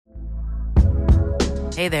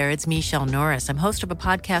Hey there, it's Michelle Norris. I'm host of a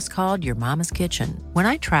podcast called Your Mama's Kitchen. When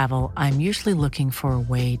I travel, I'm usually looking for a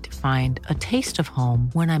way to find a taste of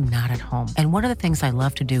home when I'm not at home. And one of the things I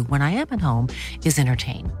love to do when I am at home is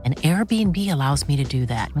entertain. And Airbnb allows me to do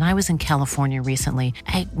that. When I was in California recently,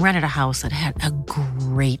 I rented a house that had a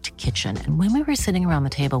great kitchen. And when we were sitting around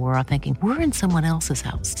the table, we were all thinking, we're in someone else's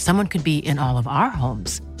house. Someone could be in all of our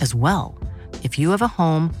homes as well. If you have a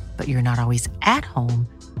home, but you're not always at home,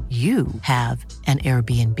 you have an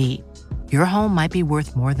Airbnb. Your home might be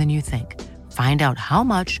worth more than you think. Find out how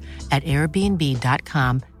much at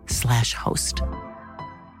airbnb.com/host.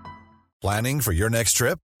 Planning for your next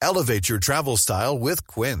trip? Elevate your travel style with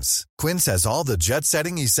Quince. Quince has all the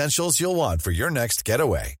jet-setting essentials you'll want for your next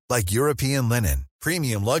getaway, like European linen,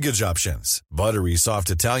 premium luggage options, buttery soft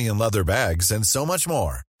Italian leather bags, and so much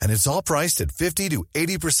more. And it's all priced at 50 to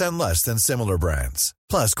 80% less than similar brands.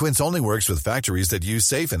 Plus, Quince only works with factories that use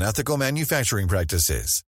safe and ethical manufacturing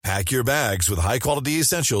practices. Pack your bags with high-quality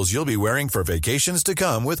essentials you'll be wearing for vacations to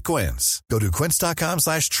come with Quince. Go to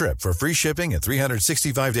quince.com/trip for free shipping and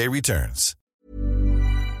 365-day returns.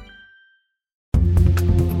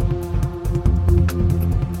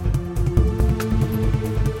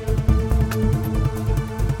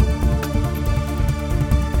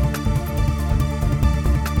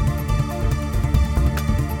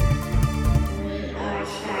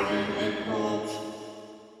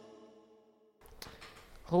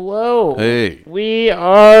 Hello. Hey. We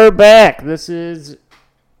are back. This is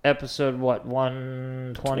episode, what,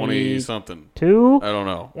 120? 20-something. 2? I don't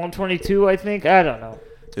know. 122, I think? I don't know.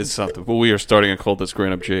 It's something. But we are starting a cult that's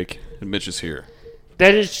growing up, Jake. And Mitch is here.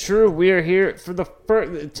 That is true. We are here for the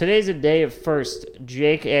first... Today's a day of first.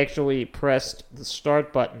 Jake actually pressed the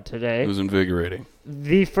start button today. It was invigorating.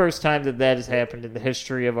 The first time that has happened in the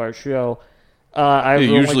history of our show. You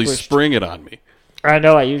usually spring it on me. I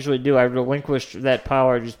know, I usually do. I relinquished that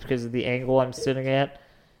power just because of the angle I'm sitting at.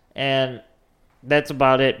 And that's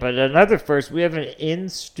about it. But another first, we have an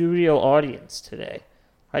in-studio audience today.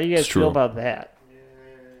 How do you guys feel about that?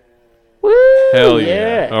 Woo! Hell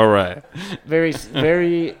yeah. All right. Very,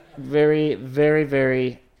 very, very, very,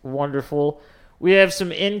 very wonderful. We have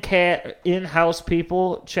some in-house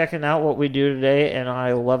people checking out what we do today, and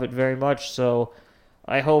I love it very much. So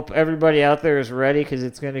I hope everybody out there is ready because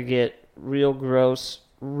it's going to get real gross,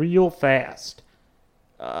 real fast.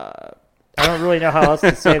 I don't really know how else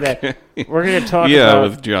to say that. We're going to talk about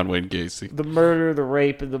with John Wayne Gacy. The murder, the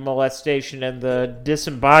rape, and the molestation, and the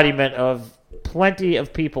disembodiment of plenty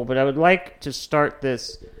of people. But I would like to start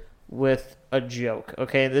this with a joke.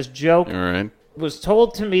 Okay, this joke was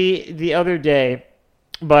told to me the other day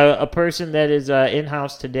by a person that is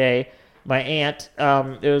in-house today, my aunt.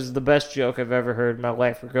 It was the best joke I've ever heard in my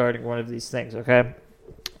life regarding one of these things, okay?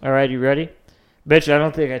 All right, you ready? Bitch, I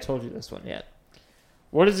don't think I told you this one yet.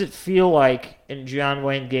 What does it feel like in John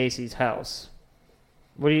Wayne Gacy's house?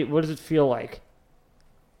 What does it feel like?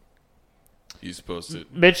 He's supposed to.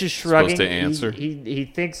 Mitch is shrugging. Supposed to answer.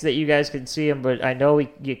 He thinks that you guys can see him, but I know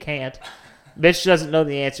you can't. Mitch doesn't know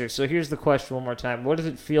the answer. So here's the question one more time. What does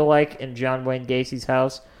it feel like in John Wayne Gacy's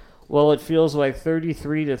house? Well, it feels like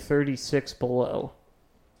 33 to 36 below.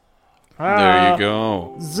 There you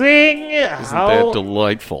go. Zing! Isn't that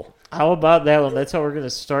delightful? How about that one? That's how we're going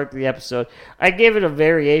to start the episode. I gave it a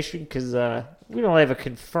variation because we don't have a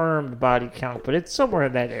confirmed body count, but it's somewhere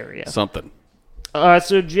in that area. Something.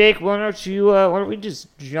 So Jake, why don't we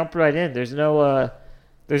just jump right in? There's no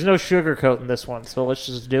sugarcoating this one, so let's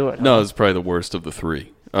just do it. No, it's probably the worst of the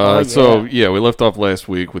three. Yeah. So, we left off last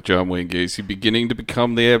week with John Wayne Gacy beginning to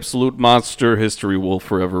become the absolute monster history will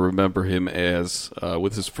forever remember him as,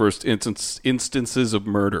 with his first instances of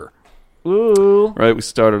murder. Ooh. Right, we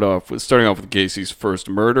starting off with Gacy's first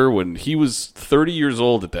murder when he was 30 years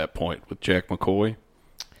old at that point with Jack McCoy.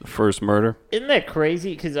 The first murder. Isn't that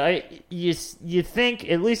crazy? Because you think,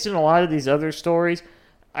 at least in a lot of these other stories,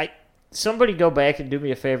 somebody go back and do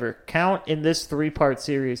me a favor. Count in this 3-part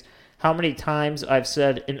series how many times I've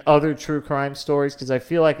said in other true crime stories, because I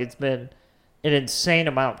feel like it's been an insane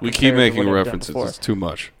amount. We keep making references. It's too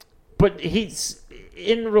much. But he's,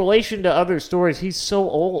 in relation to other stories, he's so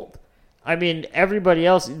old. I mean, everybody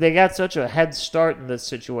else, they got such a head start in this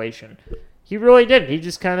situation. He really didn't. He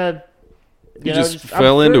just kind of... He just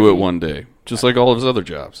fell into it one day, just like all of his other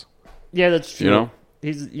jobs. Yeah, that's true. You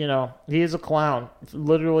know? He is a clown,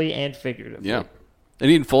 literally and figuratively. Yeah. And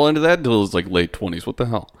he didn't fall into that until his late 20s. What the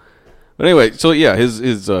hell? But anyway, so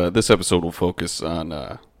his this episode will focus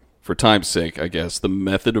on, for time's sake, I guess, the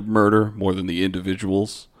method of murder more than the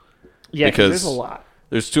individuals. Yeah, because there's a lot.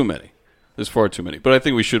 There's too many. There's far too many. But I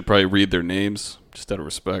think we should probably read their names, just out of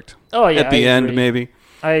respect. Oh, yeah. At the end, maybe.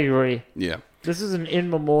 I agree. Yeah. This is an in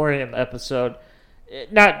memoriam episode.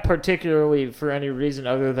 Not particularly for any reason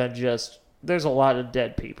other than just there's a lot of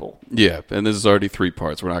dead people. Yeah, and this is already 3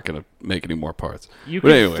 parts. We're not going to make any more parts. You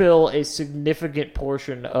can fill a significant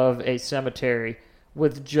portion of a cemetery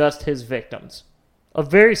with just his victims. A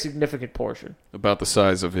very significant portion. About the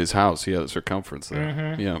size of his house. Yeah, the circumference there.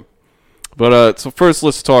 Mm-hmm. Yeah. But so first,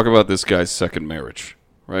 let's talk about this guy's second marriage,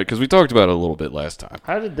 right? Because we talked about it a little bit last time.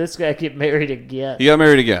 How did this guy get married again? He got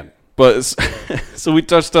married again. But so we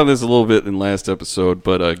touched on this a little bit in last episode,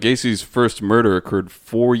 but Gacy's first murder occurred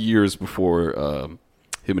 4 years before him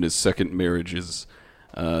and his second marriage's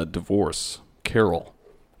divorce. Carol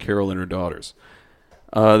and her daughters.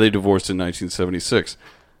 They divorced in 1976,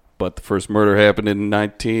 but the first murder happened in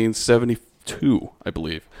 1972, I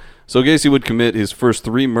believe. So Gacy would commit his first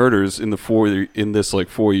 3 murders in this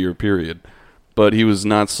 4 year period, but he was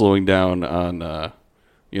not slowing down on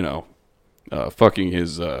fucking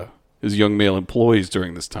his young male employees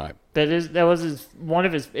during this time. That was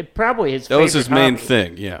probably his favorite That was his main hobby.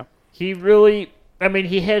 thing, yeah. He really,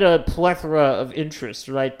 he had a plethora of interests,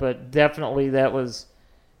 right? But definitely that was,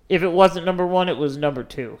 if it wasn't number 1, it was number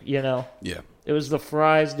 2, Yeah. It was the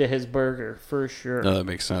fries to his burger, for sure. No, that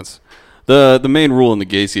makes sense. The main rule in the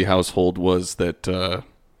Gacy household was that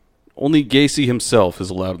only Gacy himself is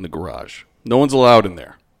allowed in the garage. No one's allowed in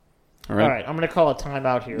there. All right, I'm going to call a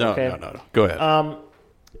timeout here, okay? No. Go ahead.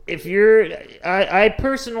 If you're, I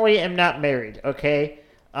personally am not married, okay?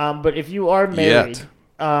 But if you are married,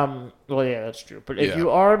 well, yeah, that's true. But if you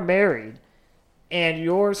are married and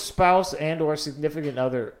your spouse and or significant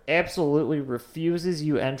other absolutely refuses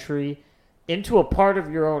you entry into a part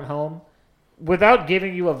of your own home without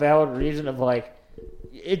giving you a valid reason of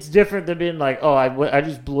it's different than being I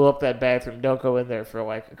just blew up that bathroom. Don't go in there for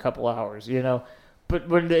a couple hours, But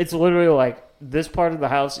when it's literally this part of the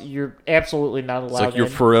house, you're absolutely not allowed. It's you're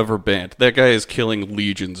forever banned. That guy is killing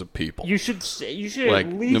legions of people. You should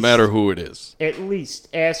at least, no matter who it is, at least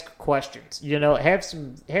ask questions. Have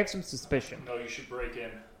some suspicion. No, you should break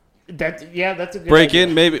in. That's a good break idea.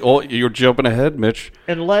 in. Maybe. Oh, you're jumping ahead, Mitch.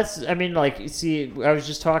 Unless see, I was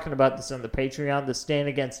just talking about this on the Patreon. The Stand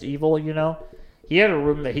Against Evil. He had a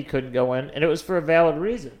room that he couldn't go in, and it was for a valid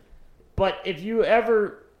reason. But if you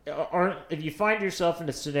find yourself in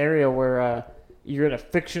a scenario where you're in a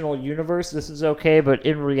fictional universe, this is okay, but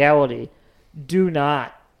in reality, do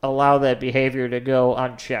not allow that behavior to go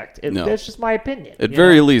unchecked. No. That's just my opinion. At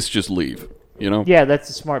very least, just leave, Yeah, that's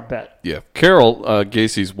a smart bet. Yeah. Carol,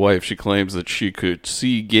 Gacy's wife, she claims that she could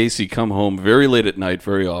see Gacy come home very late at night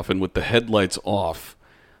very often with the headlights off,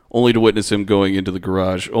 only to witness him going into the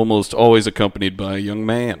garage, almost always accompanied by a young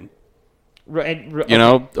man. Right.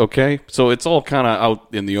 Okay? So it's all kind of out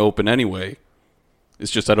in the open anyway.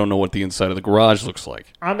 It's just I don't know what the inside of the garage looks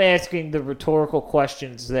like. I'm asking the rhetorical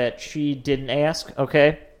questions that she didn't ask,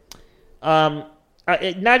 okay?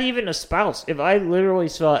 Not even a spouse. If I literally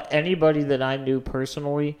saw anybody that I knew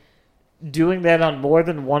personally doing that on more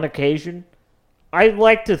than one occasion, I'd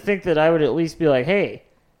like to think that I would at least be like, hey,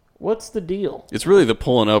 what's the deal? It's really the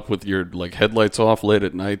pulling up with your headlights off late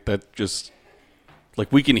at night that just...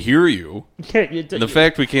 we can hear you. And the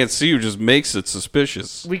fact we can't see you just makes it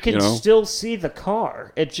suspicious. We can still see the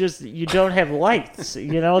car. It's just you don't have lights.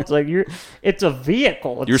 It's a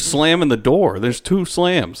vehicle. You're slamming the door. There's 2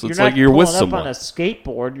 slams. It's you're with someone. on a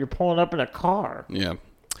skateboard. You're pulling up in a car. Yeah.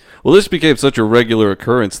 Well, this became such a regular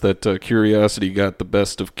occurrence that curiosity got the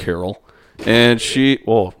best of Carol. And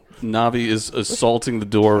Navi is assaulting the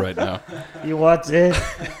door right now. He wants in.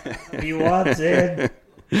 He wants in.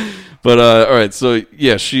 But all right, so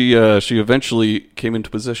yeah, she eventually came into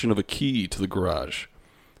possession of a key to the garage,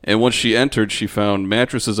 and once she entered, she found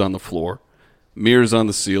mattresses on the floor, mirrors on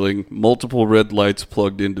the ceiling, multiple red lights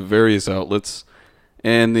plugged into various outlets,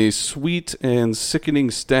 and a sweet and sickening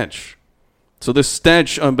stench. So this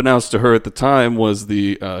stench, unbeknownst to her at the time, was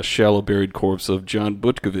the shallow buried corpse of John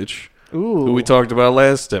Butkovich, who we talked about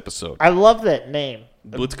last episode. I love that name,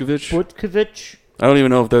 Butkovich. Butkovich. I don't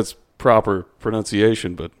even know if that's proper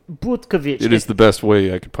pronunciation, but Butkovich. It is the best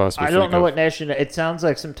way I could possibly think of. I don't know what nationality. It sounds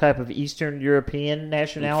like some type of Eastern European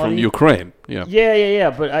nationality. From Ukraine, yeah. Yeah.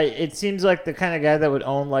 But it seems like the kind of guy that would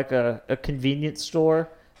own a convenience store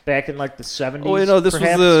back in the 70s. Oh, this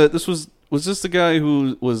perhaps. was this the guy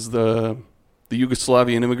who was the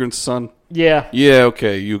Yugoslavian immigrant's son? Yeah. Yeah,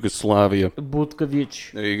 okay, Yugoslavia.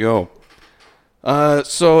 Butkovich. There you go.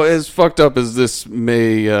 So as fucked up as this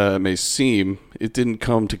may seem, it didn't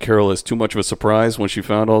come to Carol as too much of a surprise when she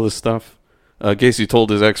found all this stuff. Gacy told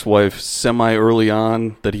his ex-wife semi-early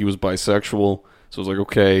on that he was bisexual, so it was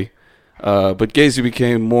okay. But Gacy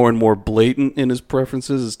became more and more blatant in his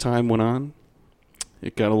preferences as time went on.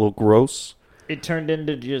 It got a little gross. it turned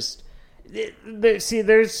into just... See,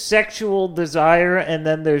 there's sexual desire, and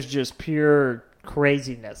then there's just pure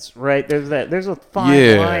craziness, right? There's a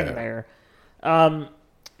fine line there.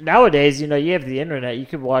 Nowadays, you have the internet. You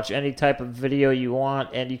can watch any type of video you want,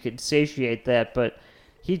 and you can satiate that. But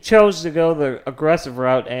he chose to go the aggressive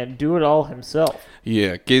route and do it all himself.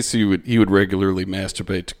 Yeah, Gacy would regularly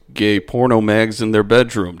masturbate to gay porno mags in their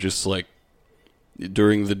bedroom, just like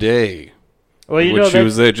during the day. Well, she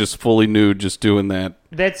was there just fully nude, just doing that.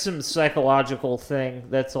 That's some psychological thing.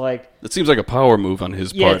 That's like... It seems like a power move on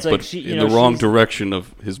his part, but in the wrong direction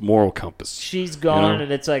of his moral compass. She's gone, and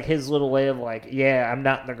it's like his little way of like, I'm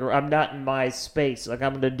not in my space. Like,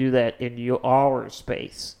 I'm going to do that in our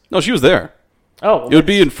space. No, she was there. Oh. Well, it would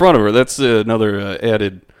be in front of her. That's another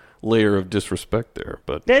added layer of disrespect there.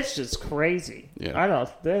 But that's just crazy. Yeah. I don't...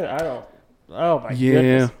 Oh, my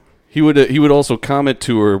goodness. He would also comment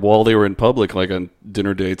to her while they were in public, like on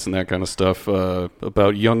dinner dates and that kind of stuff,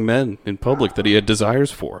 about young men in public that he had desires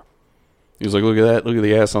for. He was like, look at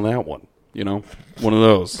the ass on that one. One of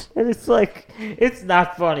those. And it's like, it's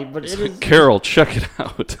not funny, but it is. Carol, check it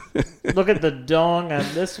out. Look at the dong on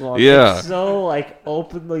this one. Yeah. It's so,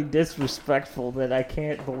 openly disrespectful that I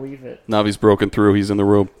can't believe it. Navi's broken through. He's in the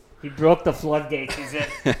room. He broke the floodgates. He's in.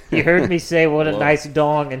 He heard me say, what a nice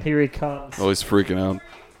dong, and here he comes. Oh, he's freaking out.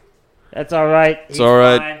 That's all right. It's all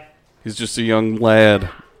right. Fine. He's just a young lad.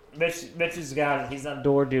 Mitch has got it. He's on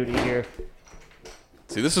door duty here.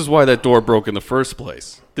 See, this is why that door broke in the first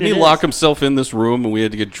place. Didn't he lock himself in this room and we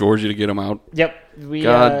had to get Georgie to get him out? Yep.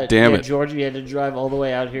 God damn it. Georgie had to drive all the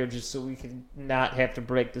way out here just so we could not have to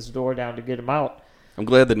break this door down to get him out. I'm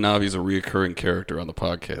glad that Navi's a reoccurring character on the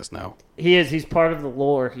podcast now. He is. He's part of the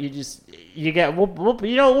lore.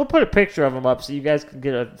 We'll put a picture of him up so you guys can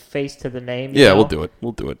get a face to the name. Yeah, we'll do it.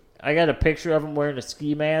 I got a picture of him wearing a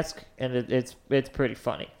ski mask, and it's pretty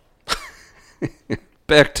funny.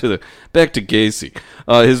 Back to Gacy.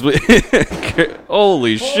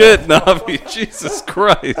 Holy shit, Navi! Jesus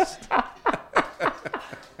Christ!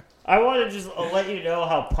 I want to just let you know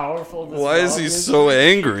how powerful this. Why is he so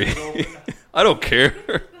angry? I don't care.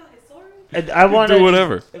 And I want to do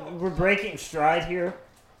whatever. We're breaking stride here.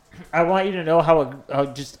 I want you to know how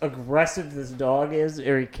just aggressive this dog is,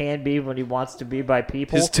 or he can be when he wants to be by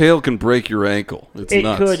people. His tail can break your ankle. It's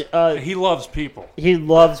nuts. Could. He loves people. He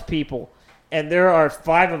loves people. And there are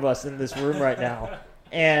 5 of us in this room right now.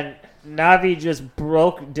 And Navi just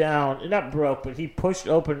broke down. Not broke, but he pushed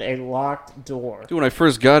open a locked door. Dude, when I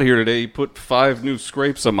first got here today, he put 5 new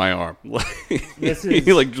scrapes on my arm. He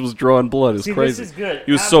was drawing blood. It's crazy. This is good.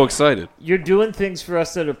 He was so excited. You're doing things for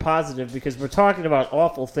us that are positive because we're talking about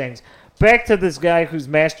awful things. Back to this guy who's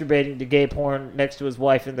masturbating to gay porn next to his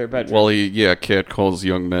wife in their bedroom. Well, Kat calls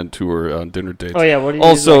young men to her on dinner dates. Oh, yeah. What do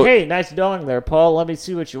you do? Hey, nice dong there, Paul. Let me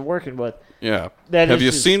see what you're working with. Yeah. Have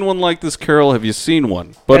you seen one like this, Carol? Have you seen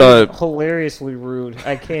one? But that is hilariously rude.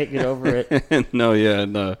 I can't get over it. No,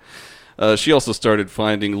 yeah. And she also started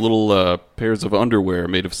finding little pairs of underwear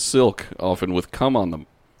made of silk, often with cum on them.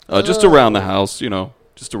 Just around the house,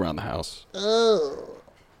 just around the house. Oh,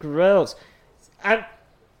 gross. I'm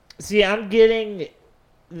getting...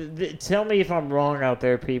 Tell me if I'm wrong out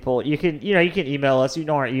there, people. You can email us. You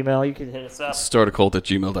know our email. You can hit us up.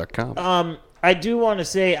 startacult@gmail.com. I do want to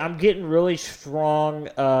say I'm getting really strong.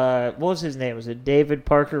 What was his name? Was it David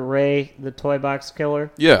Parker Ray, the Toy Box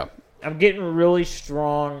Killer? Yeah. I'm getting really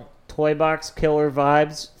strong Toy Box Killer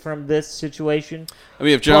vibes from this situation. I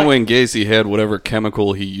mean, if John Wayne Gacy had whatever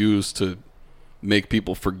chemical he used to make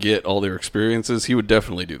people forget all their experiences, he would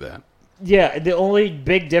definitely do that. Yeah, the only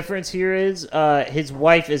big difference here is his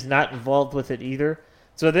wife is not involved with it either.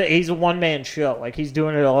 So he's a one-man show. Like, he's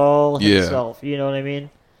doing it all himself. You know what I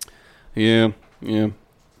mean? Yeah. All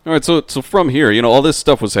right, so from here, all this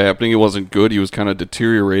stuff was happening. It wasn't good. He was kind of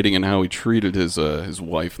deteriorating in how he treated his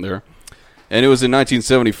wife there. And it was in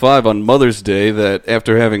 1975 on Mother's Day that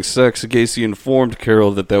after having sex, Gacy informed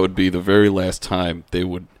Carol that would be the very last time they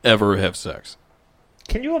would ever have sex.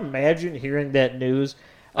 Can you imagine hearing that news?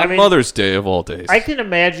 On Mother's Day of all days. I can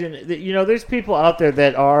imagine that, there's people out there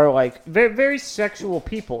that are, like, very, very sexual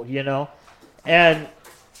people, and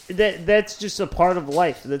that's just a part of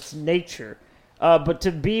life. That's nature. But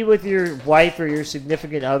to be with your wife or your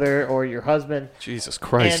significant other or your husband... Jesus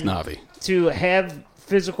Christ, Navi. To have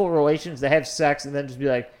physical relations, to have sex, and then just be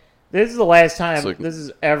like, this is the last time this is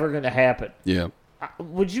ever going to happen. Yeah.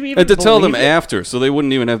 Would you even And to tell them it? after, so they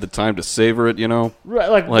wouldn't even have the time to savor it, Right,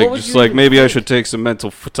 like maybe I should take some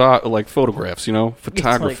mental photographs,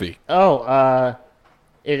 photography. Like,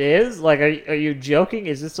 it is? Like, are you joking?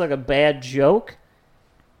 Is this like a bad joke?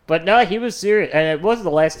 But no, he was serious, and it wasn't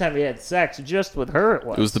the last time he had sex. Just with her, it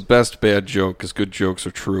was. It was the best bad joke, because good jokes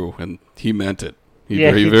are true, and he meant it. He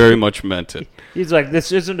very much meant it. He's like,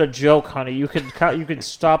 "This isn't a joke, honey. You can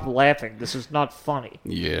stop laughing. This is not funny."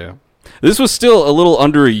 Yeah. This was still a little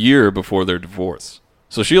under a year before their divorce,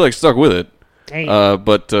 so she stuck with it.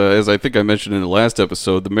 But as I think I mentioned in the last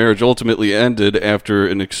episode, the marriage ultimately ended after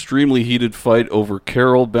an extremely heated fight over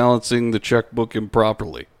Carol balancing the checkbook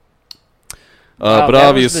improperly. But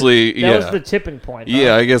obviously, that was the tipping point. Huh?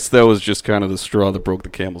 Yeah, I guess that was just kind of the straw that broke the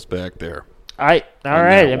camel's back there. All right.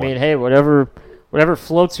 I mean, hey, whatever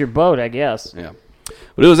floats your boat, I guess. Yeah.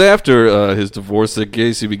 But it was after his divorce that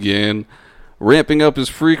Gacy began ramping up his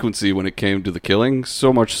frequency when it came to the killing,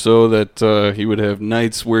 so much so that he would have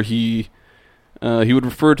nights where he would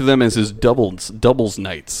refer to them as his doubles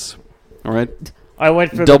nights. All right? I went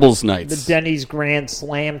for doubles nights. The Denny's Grand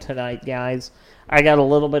Slam tonight, guys. I got a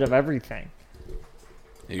little bit of everything.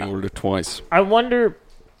 You ordered it twice. I wonder.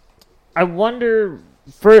 I'm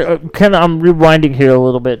rewinding here a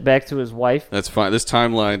little bit back to his wife. That's fine. This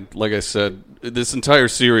timeline, like I said, this entire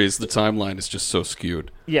series, the timeline is just so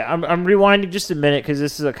skewed. Yeah, I'm rewinding just a minute because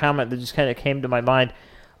this is a comment that just kind of came to my mind.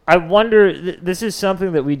 I wonder, this is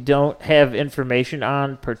something that we don't have information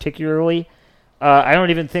on particularly. I don't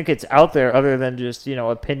even think it's out there other than just,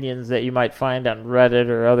 opinions that you might find on Reddit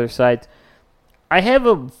or other sites. I have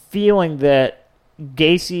a feeling that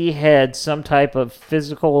Gacy had some type of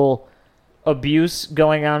physical abuse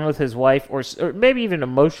going on with his wife, or maybe even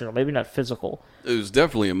emotional, maybe not physical. It was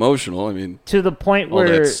definitely emotional. I mean, to the point where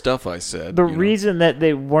all that stuff I said. The reason that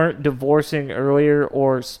they weren't divorcing earlier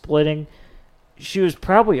or splitting, she was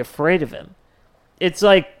probably afraid of him. It's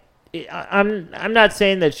like, I'm not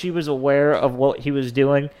saying that she was aware of what he was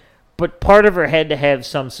doing, but part of her had to have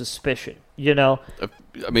some suspicion, I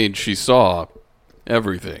mean, she saw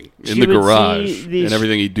everything in the garage and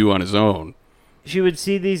everything he'd do on his own. She would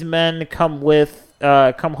see these men come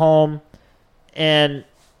home, and,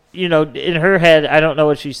 in her head, I don't know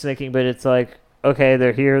what she's thinking, but it's like, okay,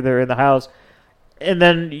 they're here, they're in the house. And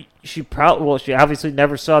then she obviously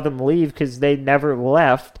never saw them leave because they never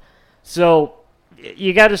left. So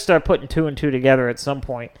you got to start putting two and two together at some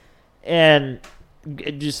point. And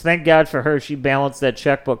just thank God for her, she balanced that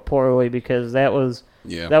checkbook poorly because that was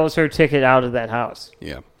her ticket out of that house.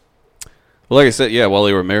 Yeah. Well, like I said, while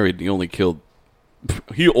they were married, he only killed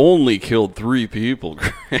 3 people.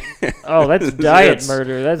 Oh, that's diet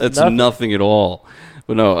murder. That's nothing at all.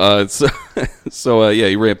 But no,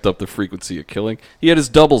 he ramped up the frequency of killing. He had his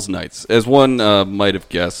doubles nights. As one might have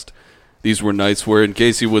guessed, these were nights wherein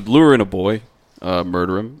Gacy would lure in a boy,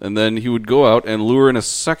 murder him, and then he would go out and lure in a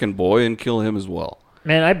second boy and kill him as well.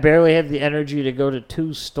 Man, I barely have the energy to go to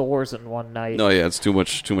 2 stores in one night. No, it's too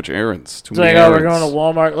much errands. It's like, we're going to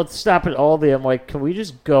Walmart. Let's stop at Aldi. I'm like, can we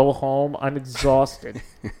just go home? I'm exhausted.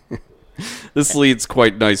 This leads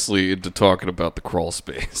quite nicely into talking about the crawl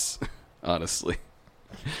space, honestly.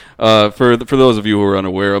 For those of you who are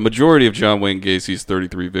unaware, a majority of John Wayne Gacy's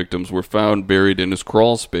 33 victims were found buried in his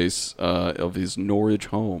crawl space of his Norwich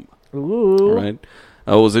home. Ooh. All right.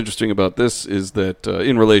 What was interesting about this is that,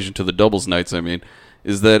 in relation to the doubles nights,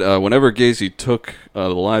 is that whenever Gacy took the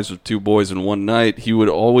lives of 2 boys in one night, he would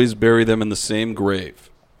always bury them in the same grave.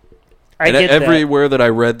 Everywhere that I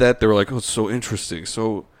read that, they were like, "Oh, it's so interesting, it's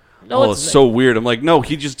so weird." I'm like, no,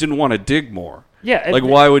 he just didn't want to dig more. Yeah,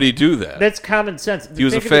 why would he do that? That's common sense. He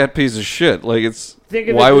was a fat piece of shit.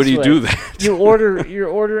 Why would he do that? You're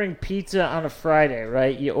ordering pizza on a Friday,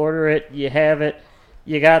 right? You order it, you have it,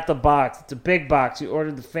 you got the box. It's a big box. You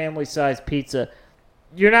ordered the family-sized pizza.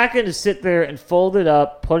 You're not going to sit there and fold it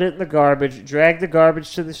up, put it in the garbage, drag the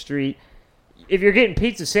garbage to the street. If you're getting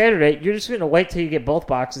pizza Saturday, you're just going to wait till you get both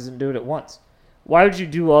boxes and do it at once. Why would you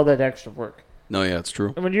do all that extra work? No, yeah, it's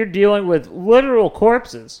true. And when you're dealing with literal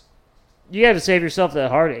corpses, you got to save yourself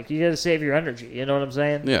that heartache. You got to save your energy. You know what I'm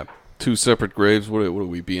saying? Yeah. 2 separate graves. What are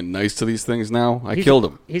we being nice to these things now? I killed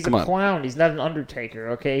him. He's a clown. He's not an undertaker,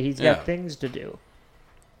 okay? He's got things to do.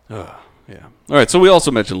 Yeah. All right, so we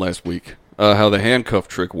also mentioned last week how the handcuff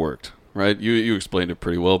trick worked, right? You explained it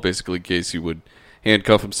pretty well. Basically, Gacy would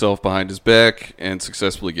handcuff himself behind his back and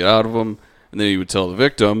successfully get out of them, and then he would tell the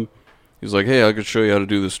victim, he was like, "Hey, I could show you how to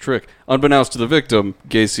do this trick." Unbeknownst to the victim,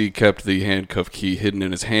 Gacy kept the handcuff key hidden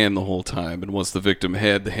in his hand the whole time, and once the victim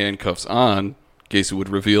had the handcuffs on, Gacy would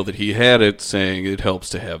reveal that he had it, saying it helps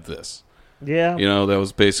to have this. Yeah. That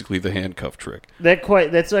was basically the handcuff trick.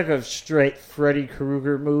 That's like a straight Freddy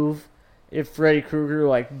Krueger move. If Freddy Krueger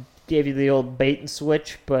gave you the old bait and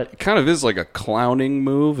switch, but it kind of is like a clowning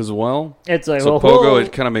move as well. It's like, so Pogo,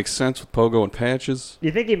 it kind of makes sense with Pogo and Patches. You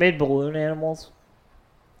think he made balloon animals?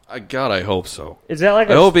 God, I hope so. Is that like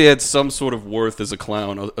I hope he had some sort of worth as a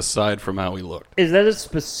clown aside from how he looked. Is that a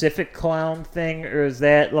specific clown thing, or is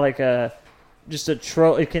that like just a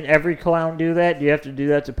trope? Can every clown do that? Do you have to do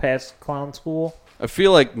that to pass clown school? I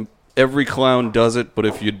feel like every clown does it, but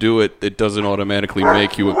if you do it, it doesn't automatically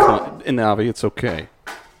make you a clown. And Navi, it's okay.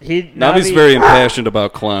 Navi's very impassioned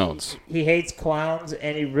about clowns. He hates clowns,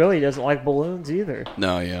 and he really doesn't like balloons either.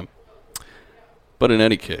 No, yeah. But in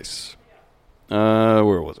any case,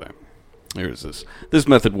 where was I? Here's this. This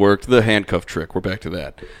method worked. The handcuff trick. We're back to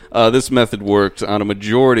that. This method worked on a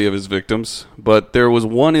majority of his victims, but there was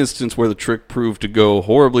one instance where the trick proved to go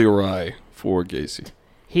horribly awry for Gacy.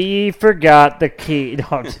 He forgot the key. No,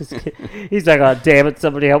 I'm just kidding. He's like, oh, damn it,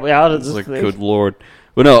 somebody help me out of this thing. Good Lord.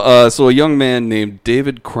 But no, so a young man named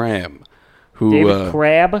David Cram, who... David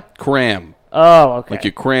Crab? Cram. Oh, okay. Like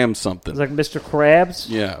you cram something. It's like Mr. Krabs?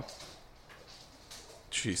 Yeah.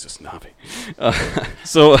 Jesus, Navi.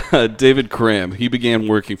 So David Cram, he began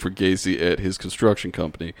working for Gacy at his construction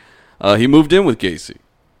company. He moved in with Gacy,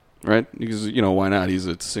 right? Because, why not? He's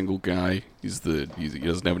a single guy. He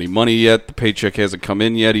doesn't have any money yet. The paycheck hasn't come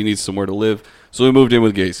in yet. He needs somewhere to live. So he moved in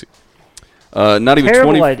with Gacy. Not even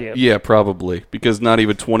Terrible idea. Yeah, probably. Because not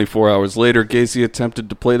even 24 hours later, Gacy attempted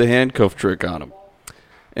to play the handcuff trick on him.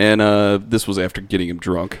 And this was after getting him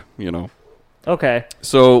drunk, Okay.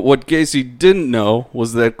 So what Gacy didn't know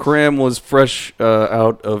was that Cram was fresh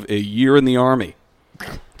out of a year in the Army.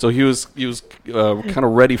 So he was kind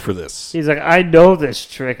of ready for this. He's like, I know this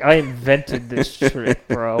trick. I invented this trick,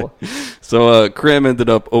 bro. So Cram ended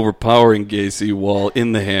up overpowering Gacy while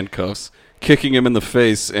in the handcuffs, kicking him in the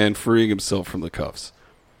face and freeing himself from the cuffs.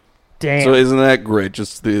 Damn. So isn't that great?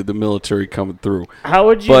 Just the military coming through. How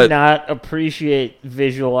would you not appreciate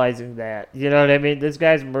visualizing that? You know what I mean? This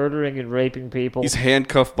guy's murdering and raping people. He's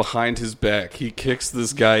handcuffed behind his back. He kicks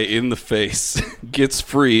this guy in the face, gets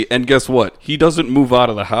free, and guess what? He doesn't move out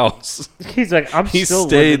of the house. He's like, he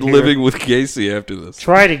stayed living with Gacy after this.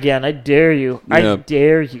 Try it again. I dare you. Yeah. I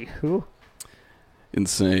dare you.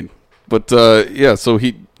 Insane. But, so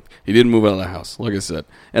he didn't move out of the house, like I said.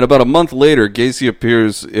 And about a month later, Gacy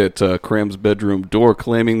appears at Cram's bedroom door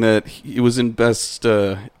claiming that it was in best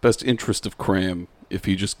interest of Cram if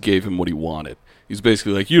he just gave him what he wanted. He's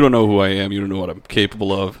basically like, you don't know who I am, you don't know what I'm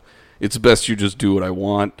capable of. It's best you just do what I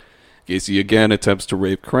want. Gacy again attempts to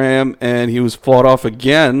rape Cram, and he was fought off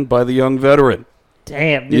again by the young veteran.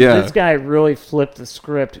 Damn, dude, this guy really flipped the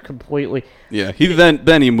script completely. Yeah,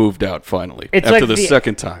 then he moved out finally after the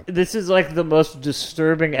second time. This is like the most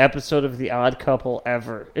disturbing episode of The Odd Couple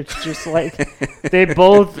ever. It's just like they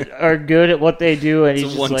both are good at what they do, and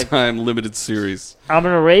it's a one-time limited series. I'm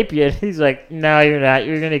gonna rape you. And he's like, no, you're not.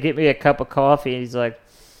 You're gonna get me a cup of coffee. And he's like,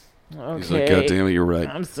 okay. He's like, God damn it, you're right.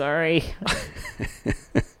 I'm sorry.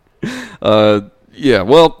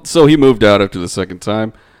 So he moved out after the second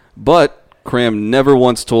time, but Cram never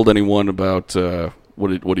once told anyone about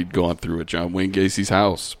what he'd gone through at John Wayne Gacy's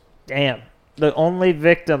house. Damn. The only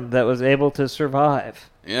victim that was able to survive.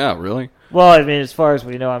 Yeah, really? Well, I mean, as far as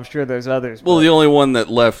we know, I'm sure there's others. Well, the only one that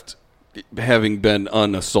left having been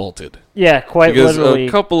unassaulted. Yeah, quite literally. Because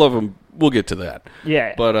a couple of them, we'll get to that.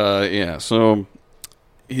 Yeah. But, so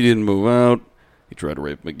he didn't move out. He tried to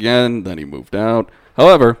rape him again. Then he moved out.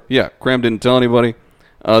 However, Cram didn't tell anybody.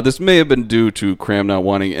 This may have been due to Cram not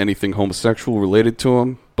wanting anything homosexual related to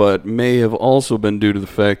him, but may have also been due to the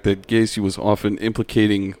fact that Gacy was often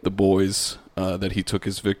implicating the boys that he took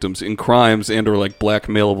as victims in crimes and or like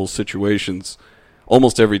blackmailable situations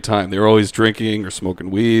almost every time. They were always drinking or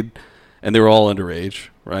smoking weed, and they were all underage,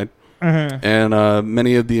 right? Mm-hmm. And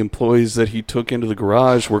many of the employees that he took into the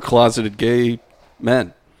garage were closeted gay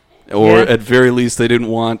men. Or at very least, they didn't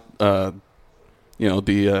want their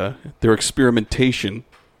experimentation,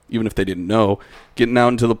 even if they didn't know, getting out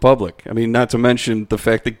into the public. I mean, not to mention the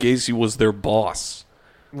fact that Gacy was their boss.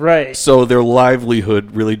 Right. So their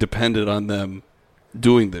livelihood really depended on them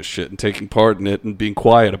doing this shit and taking part in it and being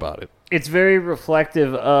quiet about it. It's very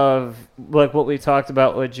reflective of like what we talked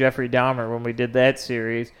about with Jeffrey Dahmer when we did that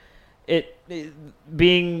series. It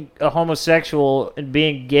being a homosexual and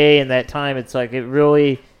being gay in that time, it's like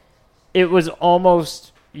it was almost...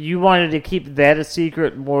 You wanted to keep that a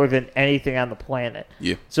secret more than anything on the planet.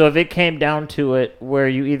 Yeah. So if it came down to it where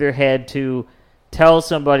you either had to tell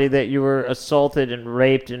somebody that you were assaulted and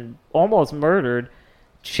raped and almost murdered,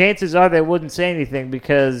 chances are they wouldn't say anything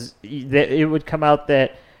because it would come out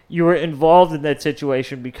that you were involved in that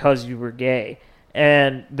situation because you were gay.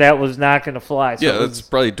 And that was not going to fly. So that's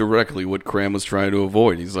probably directly what Cram was trying to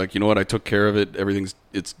avoid. He's like, you know what, I took care of it.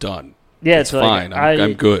 It's done. Yeah, it's fine.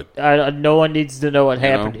 I'm good. No one needs to know what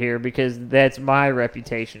happened here because that's my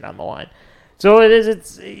reputation on the line. So it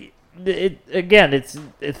is. Again, it's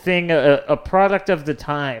a thing, a product of the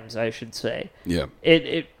times, I should say. Yeah.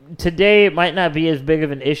 Today it might not be as big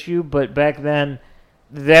of an issue, but back then,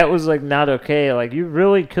 that was like not okay. Like you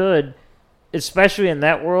really could, especially in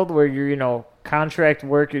that world where you're contract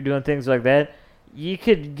work, you're doing things like that. You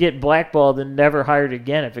could get blackballed and never hired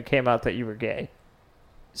again if it came out that you were gay.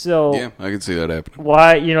 So yeah, I can see that happening.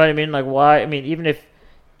 Why? You know what I mean? Like why? I mean,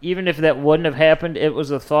 even if that wouldn't have happened, it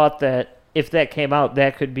was a thought that if that came out,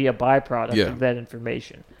 that could be a byproduct of that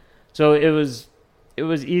information. So it was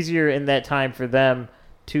easier in that time for them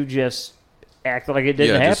to just act like it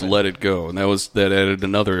didn't happen. Yeah, just let it go. And that added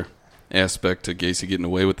another aspect to Gacy getting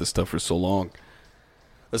away with this stuff for so long.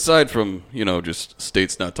 Aside from, just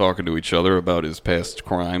states not talking to each other about his past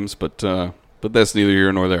crimes, but that's neither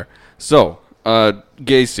here nor there. So,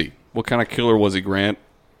 Gacy, what kind of killer was he, Grant?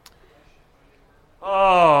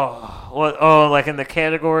 Like in the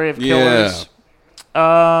category of killers?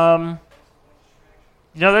 Yeah.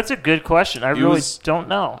 That's a good question. I really don't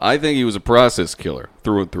know. I think he was a process killer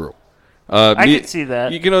through and through. I could see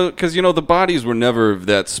that. Because, the bodies were never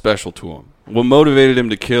that special to him. What motivated him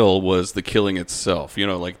to kill was the killing itself.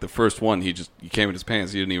 Like the first one, he came in his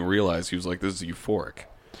pants. He didn't even realize. He was like, this is euphoric.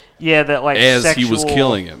 Yeah, that like as he was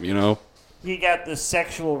killing him, He got the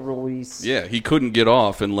sexual release. Yeah, he couldn't get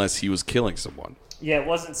off unless he was killing someone. Yeah, it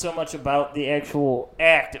wasn't so much about the actual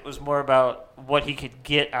act. It was more about what he could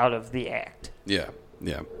get out of the act. Yeah.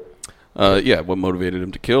 What motivated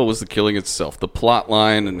him to kill was the killing itself. The plot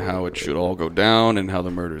line and how it should all go down and how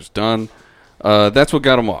the murder's done. That's what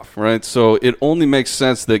got him off, right? So it only makes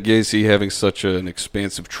sense that Gacy, having such an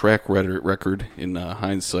expansive track record in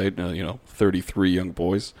hindsight, 33 young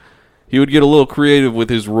boys, he would get a little creative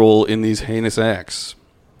with his role in these heinous acts.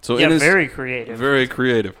 So very creative. Very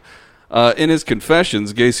creative. In his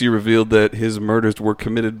confessions, Gacy revealed that his murders were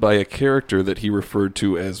committed by a character that he referred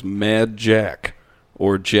to as Mad Jack,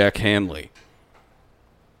 or Jack Hanley.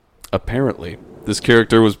 Apparently, this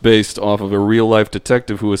character was based off of a real-life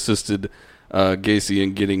detective who assisted Gacy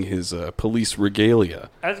in getting his police regalia.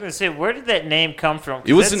 I was going to say, where did that name come from?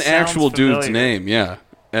 It was an actual dude's name, yeah.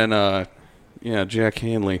 And, Jack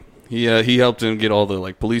Hanley. He helped him get all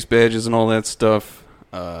the police badges and all that stuff.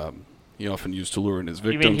 He often used to lure in his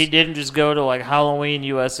victims. You mean he didn't just go to Halloween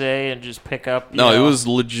USA and just pick up? No, it was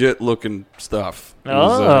legit looking stuff. It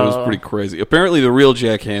was pretty crazy. Apparently, the real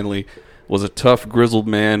Jack Hanley was a tough, grizzled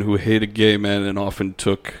man who hated gay men and often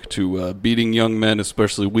took to beating young men,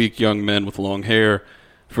 especially weak young men with long hair,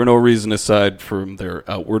 for no reason aside from their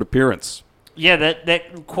outward appearance. Yeah,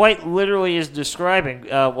 that quite literally is describing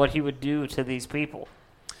what he would do to these people.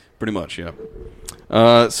 Pretty much, yeah.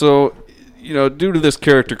 Due to this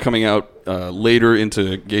character coming out later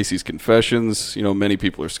into Gacy's confessions, many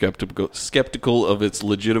people are skeptical of its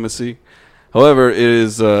legitimacy. However,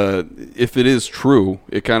 if it is true,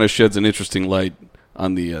 it kind of sheds an interesting light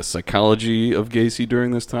on the psychology of Gacy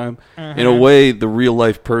during this time. Mm-hmm. In a way, the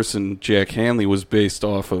real-life person, Jack Hanley, was based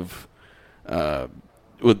off of... the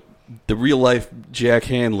real-life Jack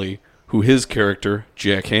Hanley, who his character,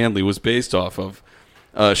 Jack Hanley, was based off of,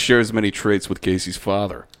 shares many traits with Gacy's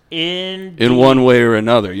father. Indeed. In one way or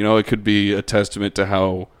another. It could be a testament to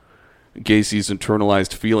how Gacy's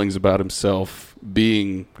internalized feelings about himself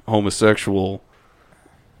being homosexual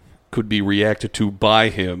could be reacted to by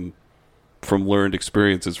him from learned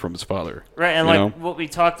experiences from his father. Right, and what we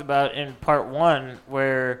talked about in part one,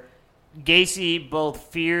 where Gacy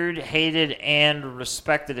both feared, hated, and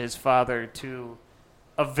respected his father to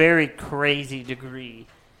a very crazy degree.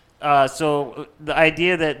 So the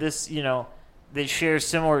idea that this, they share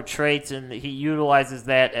similar traits, and he utilizes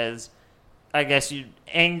that as, I guess,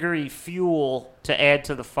 angry fuel to add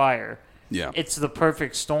to the fire. Yeah. It's the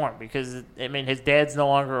perfect storm because, his dad's no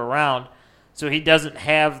longer around, so he doesn't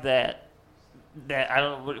have that I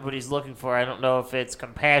don't know what he's looking for. I don't know if it's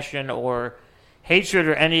compassion or hatred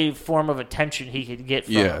or any form of attention he could get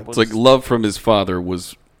from him. Yeah, it's like love from his father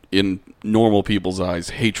was, in normal people's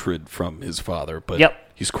eyes, hatred from his father, but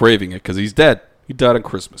he's craving it because he's dead. He died on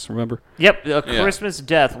Christmas, remember? Yep, Christmas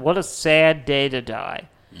death. What a sad day to die.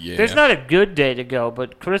 Yeah. There's not a good day to go,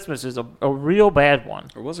 but Christmas is a real bad one.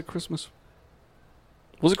 Or was it Christmas?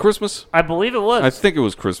 Was it Christmas? I believe it was. I think it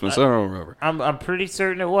was Christmas. I don't remember. I'm pretty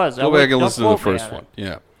certain it was. Go back and listen to the first one.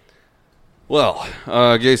 Yeah. Well,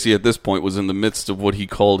 Gacy at this point was in the midst of what he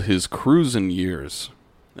called his cruising years.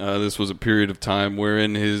 This was a period of time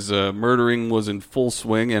wherein his murdering was in full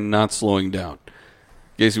swing and not slowing down.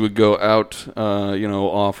 Gacy would go out,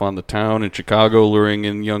 off on the town in Chicago, luring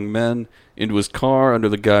in young men into his car under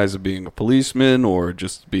the guise of being a policeman or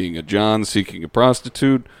just being a John seeking a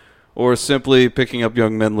prostitute, or simply picking up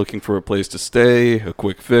young men looking for a place to stay, a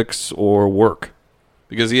quick fix, or work.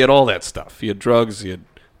 Because he had all that stuff. He had drugs, he had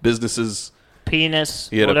businesses. Penis,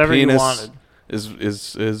 he had whatever a penis, you wanted.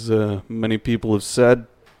 As many people have said.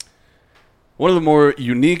 One of the more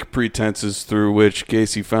unique pretenses through which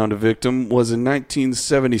Gacy found a victim was in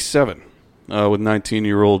 1977 with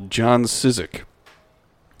 19-year-old John Cizik.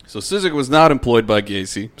 So Cizik was not employed by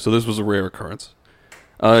Gacy, so this was a rare occurrence.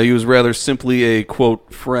 He was rather simply a,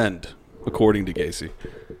 quote, friend, according to Gacy.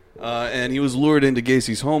 And he was lured into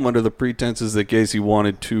Gacy's home under the pretenses that Gacy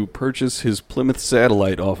wanted to purchase his Plymouth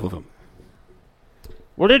Satellite off of him.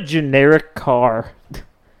 What a generic car.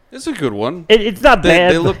 It's a good one. It's not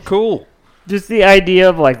bad. They look cool. Just the idea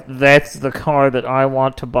of, like, that's the car that I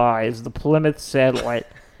want to buy is the Plymouth Satellite.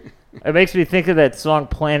 It makes me think of that song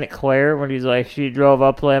Planet Claire when he's like, she drove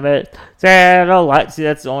up Plymouth Satellite. See,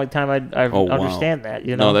 that's the only time I understand that,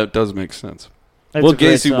 you know? No, that does make sense. That's well,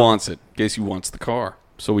 Gacy wants it. Gacy wants the car.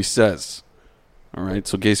 So he says. All right,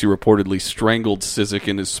 so Gacy reportedly strangled Cizik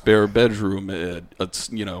in his spare bedroom,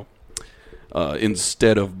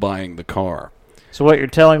 instead of buying the car. So what you're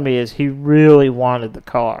telling me is he really wanted the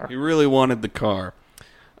car. He really wanted the car.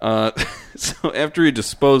 So after he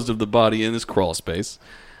disposed of the body in his crawl space,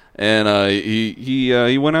 and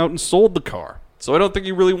he went out and sold the car. So I don't think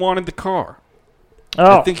he really wanted the car.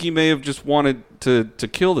 Oh. I think he may have just wanted to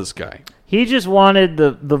kill this guy. He just wanted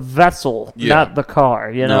the vessel, not the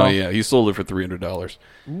car, you know? No, yeah, he sold it for $300.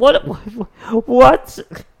 What?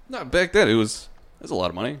 No, back then it was a lot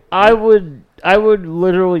of money. I would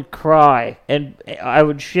literally cry, and I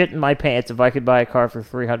would shit in my pants if I could buy a car for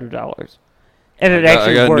 $300. And it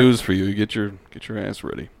actually I got worked. news for you. Get your ass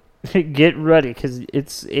ready. Get ready, because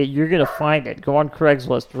you're gonna find it. Go on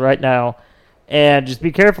Craigslist right now, and just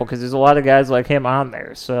be careful, because there's a lot of guys like him on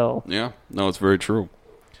there. So yeah, no, it's very true.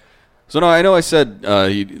 So no, I know I said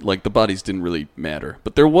the bodies didn't really matter,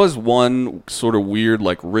 but there was one sort of weird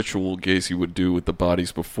ritual Gacy would do with the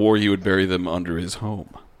bodies before he would bury them under his home.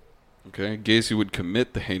 Okay, Gacy would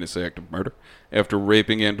commit the heinous act of murder after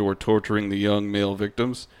raping and/or torturing the young male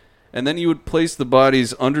victims, and then he would place the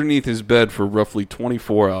bodies underneath his bed for roughly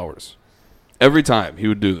 24 hours. Every time he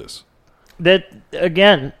would do this. That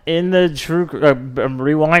again in the true I'm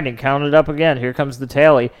rewinding, count it up again. Here comes the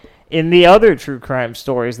tally. In the other true crime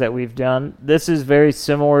stories that we've done, this is very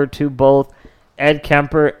similar to both Ed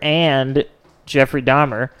Kemper and Jeffrey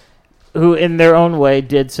Dahmer, who in their own way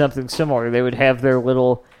did something similar. They would have their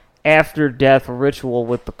little after-death ritual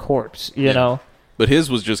with the corpse, you know? But his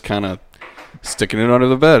was just kind of sticking it under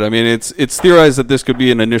the bed. I mean, it's theorized that this could be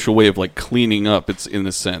an initial way of cleaning up. It's in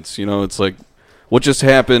a sense, you know, it's like what just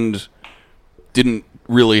happened didn't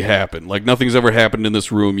really happen. Nothing's ever happened in this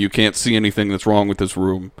room. You can't see anything that's wrong with this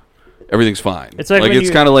room. Everything's fine. It's like it's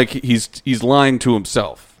kind of like he's lying to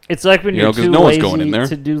himself. It's like when you're too no one's lazy going in there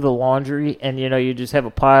to do the laundry, and you just have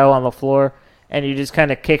a pile on the floor, and you just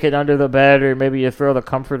kind of kick it under the bed, or maybe you throw the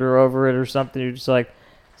comforter over it or something. You're just like,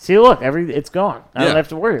 see, look, it's gone. I don't have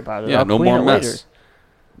to worry about it. Yeah, I'll no clean more it mess.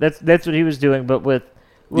 Later. That's what he was doing, but with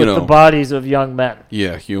the bodies of young men.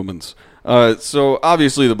 Yeah, humans. So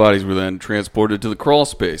obviously the bodies were then transported to the crawl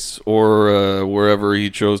space or wherever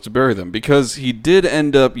he chose to bury them, because he did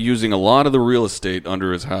end up using a lot of the real estate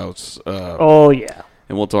under his house. Oh, yeah.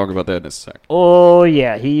 And we'll talk about that in a sec. Oh,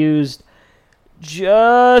 yeah. He used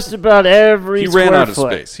just about every square He ran out of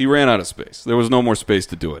foot. space. He ran out of space. There was no more space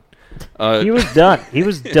to do it. He was done. He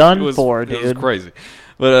was done dude. It was crazy.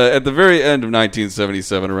 But at the very end of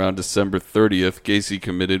 1977, around December 30th, Gacy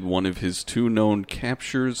committed one of his 2 known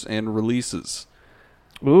captures and releases.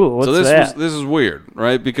 Ooh, what's that? This is weird,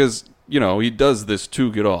 right? Because, he does this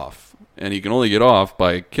to get off, and he can only get off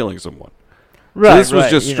by killing someone. Right, so this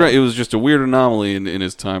was just it was just a weird anomaly in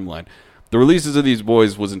his timeline. The releases of these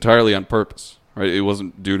boys was entirely on purpose, right? It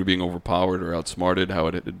wasn't due to being overpowered or outsmarted how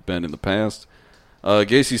it had been in the past.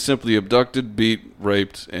 Gacy simply abducted, beat,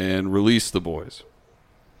 raped, and released the boys.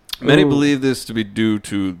 Many believe this to be due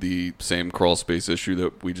to the same crawl space issue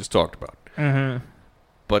that we just talked about. Mm-hmm.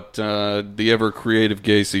 But the ever-creative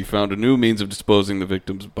Gacy found a new means of disposing of the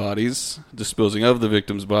victims'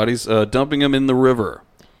 bodies, dumping them in the river.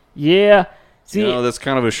 Yeah. See, that's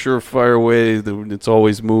kind of a surefire way that it's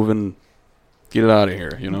always moving. Get it out of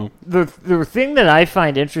here, The thing that I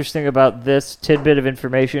find interesting about this tidbit of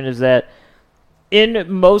information is that in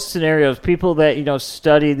most scenarios, people that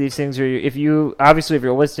study these things, or if you're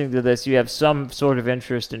listening to this, you have some sort of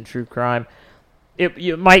interest in true crime.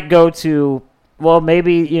 You might go to, well,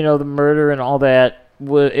 maybe the murder and all that.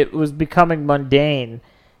 It was becoming mundane,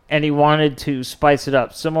 and he wanted to spice it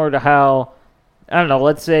up, similar to how I don't know,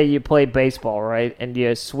 let's say you play baseball, right? And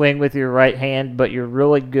you swing with your right hand, but you're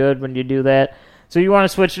really good when you do that. So you want to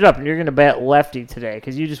switch it up, and you're going to bat lefty today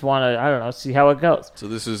because you just want to, I don't know, see how it goes. So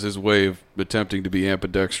this is his way of attempting to be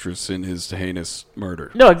ambidextrous in his heinous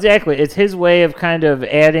murder. No, exactly. It's his way of kind of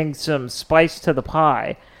adding some spice to the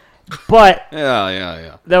pie. But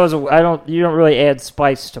yeah. That was you don't really add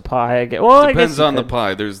spice to pie. Well, depends I guess on the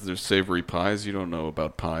pie. There's savory pies. You don't know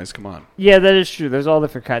about pies. Come on. Yeah, that is true. There's all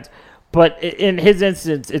different kinds. But in his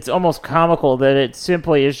instance, it's almost comical that it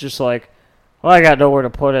simply is just like, well, I got nowhere to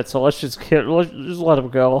put it, so let's just let him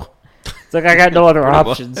go. It's like I got no other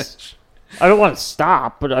options. I don't want to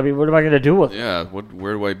stop, but I mean, what am I going to do with it? Yeah,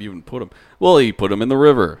 where do I even put him? Well, he put him in the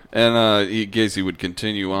river, and Gacy would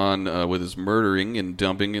continue on with his murdering and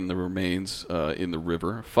dumping in the remains in the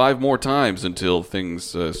river 5 more times until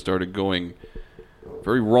things started going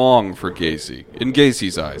very wrong for Gacy. In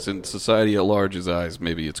Gacy's eyes. In society at large's eyes,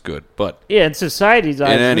 maybe it's good. But yeah, in society's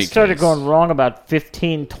eyes, it started going wrong about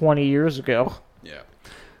 15, 20 years ago. Yeah.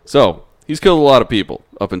 So, he's killed a lot of people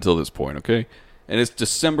up until this point, okay? And it's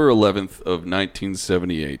December 11th of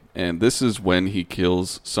 1978. And this is when he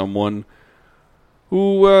kills someone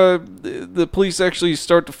who the police actually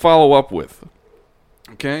start to follow up with.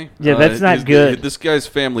 Okay? Yeah, that's not good. This guy's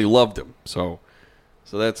family loved him. So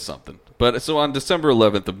that's something. But so on December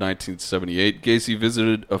 11th of 1978, Gacy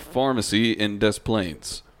visited a pharmacy in Des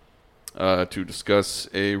Plaines to discuss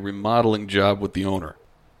a remodeling job with the owner.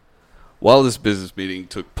 While this business meeting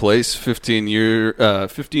took place,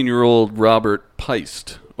 15-year-old Robert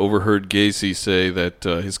Peist overheard Gacy say that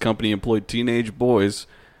his company employed teenage boys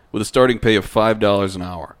with a starting pay of $5 an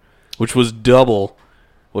hour, which was double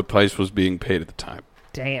what Peist was being paid at the time.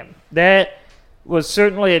 Damn. That was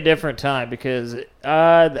certainly a different time because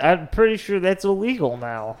I'm pretty sure that's illegal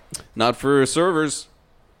now. Not for servers.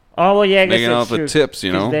 Oh, well, yeah, I guess making that's off true. With tips,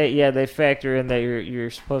 you know? They factor in that you're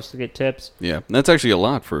supposed to get tips. Yeah, and that's actually a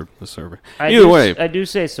lot for the server. Either way. I do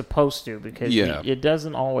say supposed to because it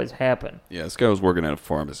doesn't always happen. Yeah, this guy was working at a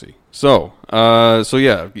pharmacy. So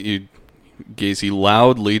Gacy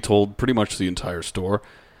loudly told pretty much the entire store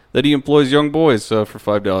that he employs young boys for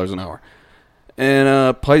 $5 an hour.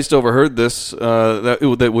 And Peist overheard this,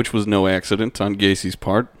 which was no accident on Gacy's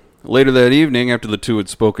part. Later that evening, after the two had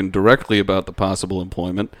spoken directly about the possible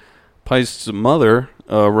employment, Peist's mother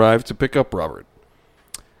arrived to pick up Robert.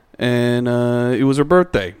 And it was her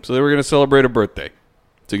birthday, so they were going to celebrate a birthday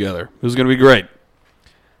together. It was going to be great.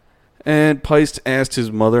 And Peist asked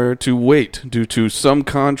his mother to wait due to some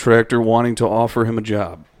contractor wanting to offer him a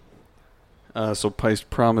job. So Peist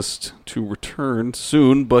promised to return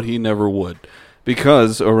soon, but he never would.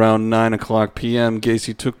 Because around 9 o'clock p.m.,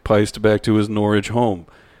 Gacy took Peist back to his Norwich home,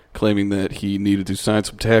 claiming that he needed to sign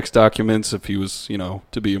some tax documents if he was,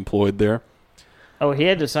 to be employed there. Oh, he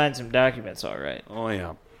had to sign some documents, all right. Oh,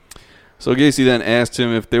 yeah. So Gacy then asked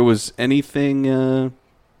him if there was anything... Oh,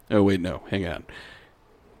 wait, no. Hang on.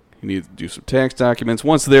 He needed to do some tax documents.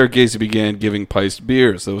 Once there, Gacy began giving Peist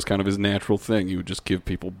beers. That was kind of his natural thing. He would just give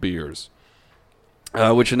people beers.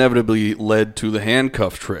 Which inevitably led to the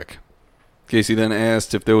handcuff trick. Gacy then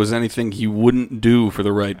asked if there was anything he wouldn't do for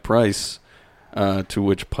the right price, to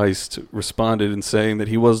which Peist responded in saying that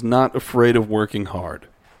he was not afraid of working hard.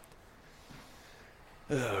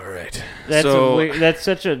 All right. That's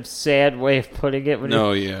such a sad way of putting it.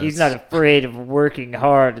 He's not afraid of working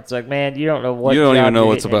hard. It's like, man, you don't know what. You don't even know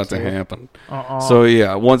what's about to happen. So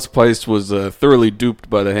yeah, once Peist was thoroughly duped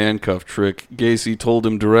by the handcuff trick, Gacy told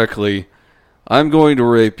him directly, "I'm going to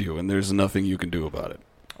rape you, and there's nothing you can do about it."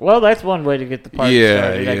 Well, that's one way to get the party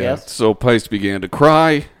started, I guess. So Peist began to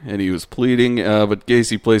cry, and he was pleading, but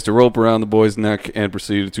Gacy placed a rope around the boy's neck and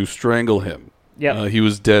proceeded to strangle him. Yep. He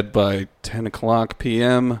was dead by 10 o'clock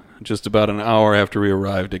p.m., just about an hour after he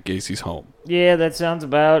arrived at Gacy's home. Yeah, that sounds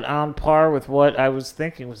about on par with what I was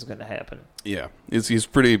thinking was going to happen. Yeah, he's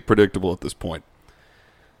pretty predictable at this point.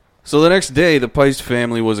 So the next day, the Peist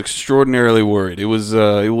family was extraordinarily worried. It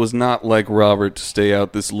was not like Robert to stay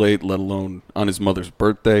out this late, let alone on his mother's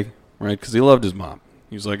birthday, right? Because he loved his mom.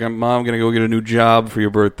 He was like, "Mom, I'm going to go get a new job for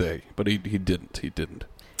your birthday." But he didn't. He didn't.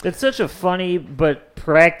 It's such a funny but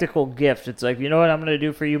practical gift. It's like, you know what I'm going to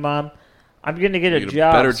do for you, Mom? I'm going to get a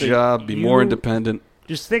job. Better job, be more independent.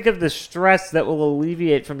 Just think of the stress that will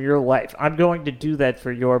alleviate from your life. I'm going to do that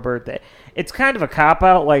for your birthday. It's kind of a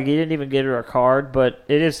cop-out, like you didn't even get her a card, but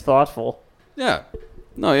it is thoughtful. Yeah.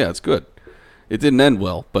 No, yeah, it's good. It didn't end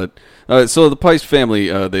well, but... so the Peist family,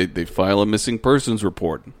 they file a missing persons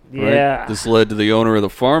report. Right? Yeah. This led to the owner of the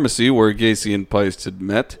pharmacy where Gacy and Peist had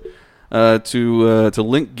met to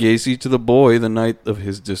link Gacy to the boy the night of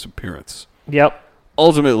his disappearance. Yep.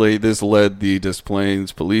 Ultimately, this led the Des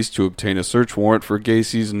Plaines police to obtain a search warrant for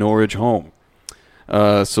Gacy's Norwich home.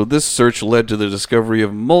 So this search led to the discovery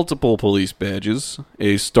of multiple police badges,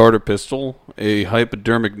 a starter pistol, a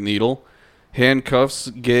hypodermic needle, handcuffs,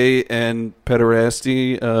 gay and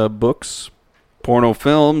pederasty books, porno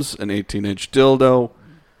films, an 18-inch dildo,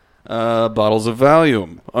 bottles of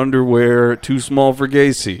Valium, underwear too small for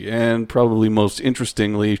Gacy, and probably most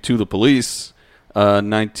interestingly to the police,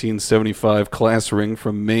 1975 class ring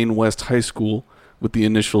from Maine West High School with the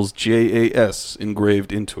initials JAS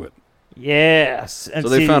engraved into it. Yes. And so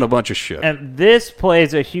they found a bunch of shit. And this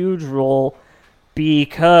plays a huge role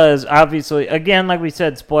because, obviously, again, like we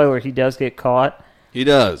said, spoiler, he does get caught. He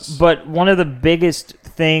does. But one of the biggest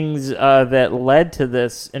things that led to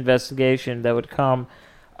this investigation that would come,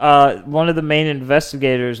 one of the main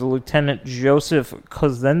investigators, Lieutenant Joseph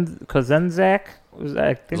Kozenzak. There's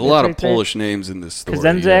a lot of Polish names in this story.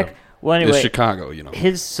 Kozenzak. Yeah. Well, anyway, it's Chicago, you know.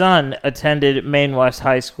 His son attended Maine West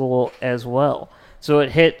High School as well. So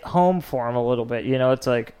it hit home for him a little bit. You know, it's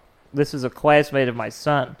like, this is a classmate of my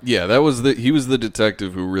son. Yeah, he was the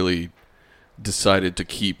detective who really decided to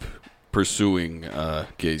keep pursuing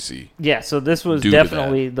Gacy. Yeah, so this was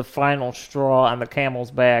definitely the final straw on the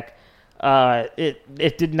camel's back.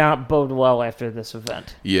 It did not bode well after this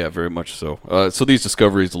event. Yeah, very much so. So these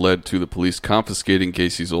discoveries led to the police confiscating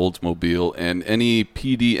Gacy's Oldsmobile and any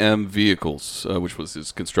PDM vehicles, which was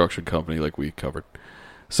his construction company like we covered.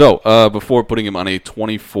 So, before putting him on a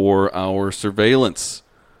 24-hour surveillance.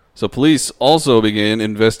 So police also began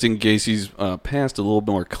investigating Gacy's past a little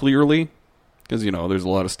more clearly, because, you know, there's a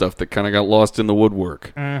lot of stuff that kind of got lost in the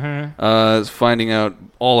woodwork. Mm-hmm. Finding out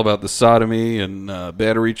all about the sodomy and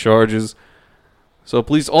battery charges. So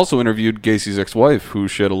police also interviewed Gacy's ex-wife, who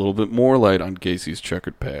shed a little bit more light on Gacy's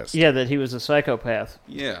checkered past. Yeah, that he was a psychopath.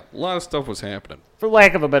 Yeah, a lot of stuff was happening. For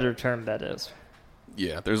lack of a better term, that is.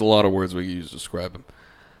 Yeah, there's a lot of words we can use to describe him.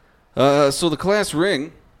 So the class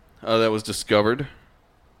ring that was discovered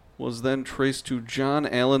was then traced to John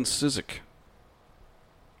Allen Cizik.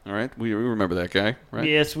 All right, we remember that guy, right?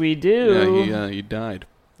 Yes, we do. Yeah, he died.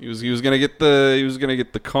 He was gonna get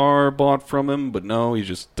the car bought from him, but no, he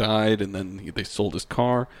just died, and then they sold his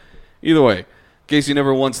car. Either way, Gacy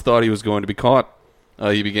never once thought he was going to be caught.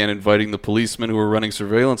 He began inviting the policemen who were running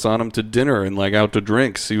surveillance on him to dinner and out to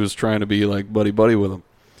drinks. He was trying to be buddy with them.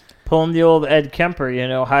 Pulling the old Ed Kemper, you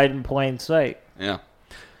know, hide in plain sight. Yeah.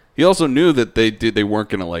 He also knew that they weren't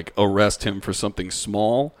going to arrest him for something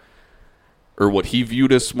small, or what he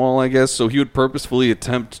viewed as small, I guess. So he would purposefully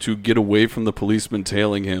attempt to get away from the policeman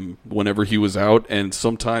tailing him whenever he was out, and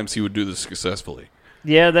sometimes he would do this successfully.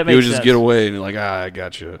 Yeah, that makes sense. He would just get away and I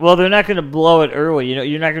got you. Well, they're not going to blow it early. You know,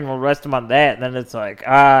 you're not going to arrest him on that. And then it's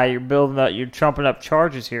you're trumping up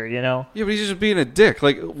charges here. You know. Yeah, but he's just being a dick.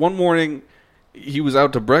 One morning, he was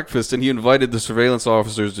out to breakfast and he invited the surveillance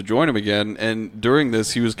officers to join him again. And during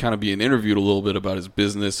this, he was kind of being interviewed a little bit about his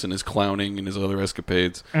business and his clowning and his other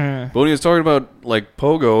escapades. But when he was talking about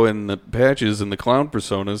Pogo and the patches and the clown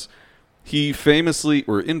personas, he famously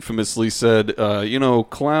or infamously said,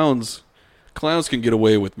 clowns can get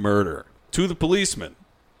away with murder to the policemen.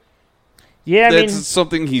 Yeah, that's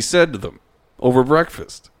something he said to them over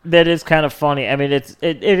breakfast. That is kind of funny. I mean, it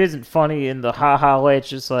isn't funny in the ha-ha way. It's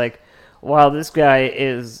just wow, this guy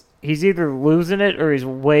he's either losing it or he's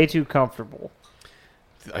way too comfortable.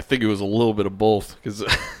 I think it was a little bit of both, because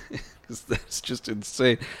that's just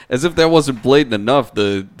insane. As if that wasn't blatant enough,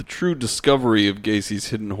 the true discovery of Gacy's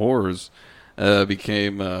hidden horrors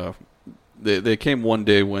became... They came one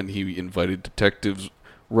day when he invited detectives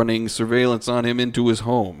running surveillance on him into his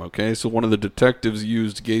home, okay? So one of the detectives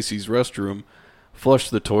used Gacy's restroom, flushed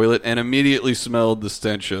the toilet, and immediately smelled the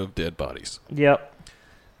stench of dead bodies. Yep.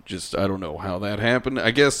 I don't know how that happened. I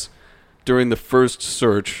guess during the first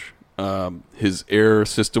search, his air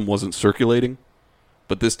system wasn't circulating,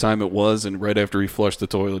 but this time it was, and right after he flushed the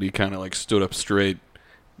toilet, he kind of stood up straight.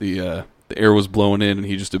 The air was blowing in, and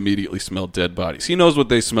he just immediately smelled dead bodies. He knows what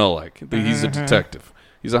they smell like. He's a detective.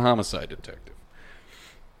 He's a homicide detective.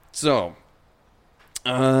 So,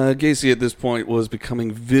 Gacy at this point was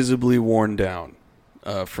becoming visibly worn down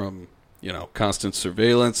from, constant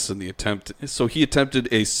surveillance and the attempt. So he attempted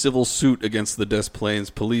a civil suit against the Des Plaines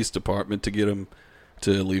Police Department to get him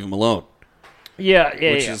to leave him alone. Yeah,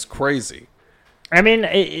 which is crazy. I mean,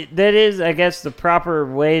 that is, I guess, the proper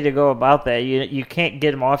way to go about that. You can't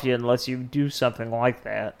get them off you unless you do something like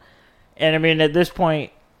that. And, I mean, at this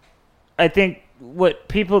point, I think what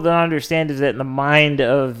people don't understand is that in the mind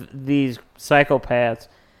of these psychopaths,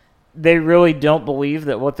 they really don't believe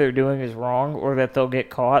that what they're doing is wrong or that they'll get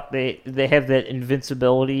caught. They have that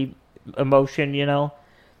invincibility emotion,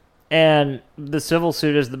 And the civil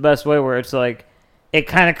suit is the best way, where it's like, it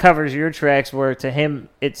kind of covers your tracks, where to him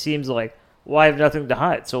it seems like, well, I have nothing to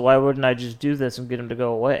hide, so why wouldn't I just do this and get him to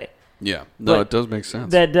go away? Yeah, no, it does make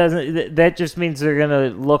sense. That just means they're going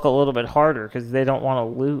to look a little bit harder because they don't want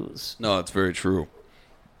to lose. No, it's very true.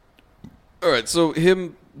 All right, so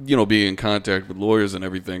him, being in contact with lawyers and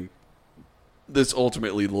everything, this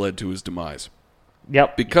ultimately led to his demise.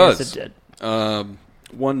 Yep, because yes, it did.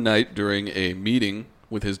 One night during a meeting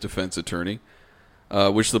with his defense attorney,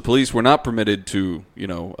 which the police were not permitted to,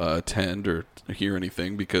 attend or hear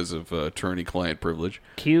anything because of attorney-client privilege.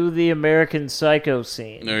 Cue the American Psycho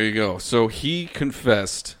scene. There you go. So he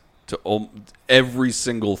confessed to every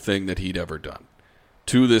single thing that he'd ever done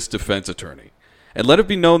to this defense attorney. And let it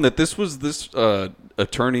be known that this was this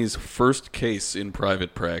attorney's first case in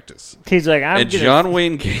private practice. He's like, John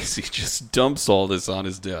Wayne Gacy just dumps all this on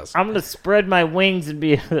his desk. I'm going to spread my wings and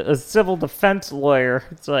be a civil defense lawyer.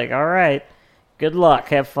 It's like, all right, good luck.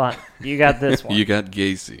 Have fun. You got this one. You got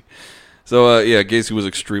Gacy. So, Gacy was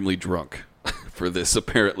extremely drunk for this,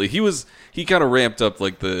 apparently. He kind of ramped up,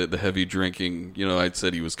 like, the heavy drinking. I'd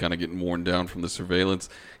said he was kind of getting worn down from the surveillance.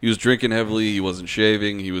 He was drinking heavily. He wasn't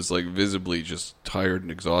shaving. He was, like, visibly just tired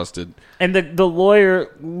and exhausted. And the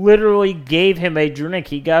lawyer literally gave him a drink.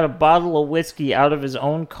 He got a bottle of whiskey out of his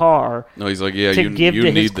own car. No, he's like, yeah, to you give you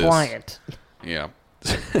to need his this. client. Yeah.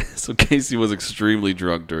 So Gacy was extremely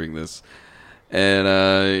drunk during this.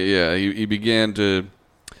 And, he began to...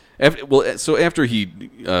 After he,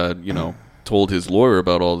 told his lawyer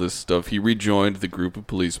about all this stuff, he rejoined the group of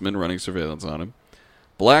policemen running surveillance on him,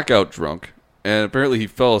 blackout drunk, and apparently he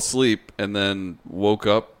fell asleep and then woke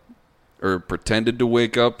up, or pretended to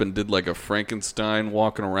wake up and did like a Frankenstein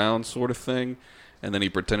walking around sort of thing, and then he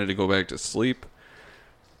pretended to go back to sleep.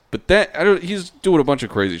 But he's doing a bunch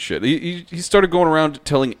of crazy shit. He started going around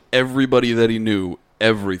telling everybody that he knew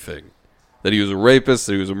everything. That he was a rapist,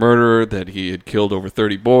 that he was a murderer, that he had killed over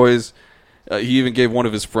 30 boys. He even gave one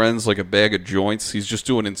of his friends like a bag of joints. He's just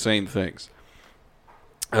doing insane things.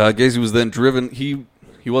 Gacy was then driven. He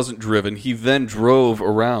wasn't driven. He then drove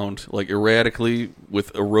around like erratically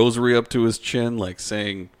with a rosary up to his chin, like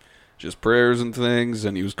saying just prayers and things.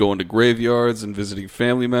 And he was going to graveyards and visiting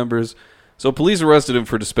family members. So police arrested him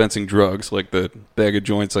for dispensing drugs, like the bag of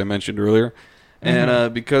joints I mentioned earlier.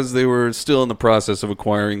 And because they were still in the process of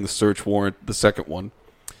acquiring the search warrant, the second one.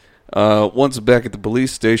 Once back at the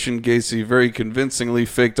police station, Gacy very convincingly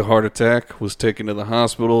faked a heart attack, was taken to the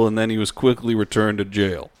hospital, and then he was quickly returned to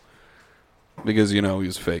jail. Because, he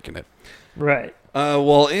was faking it. Right.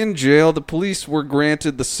 While in jail, the police were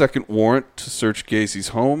granted the second warrant to search Gacy's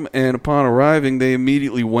home, and upon arriving, they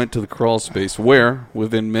immediately went to the crawl space where,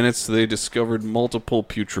 within minutes, they discovered multiple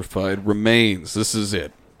putrefied remains. This is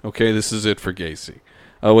it. Okay, this is it for Gacy.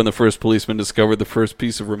 When the first policeman discovered the first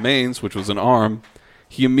piece of remains, which was an arm,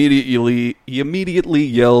 he immediately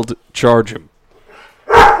yelled, "Charge him!"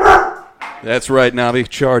 That's right, Navi,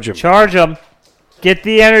 charge him. Charge him. Get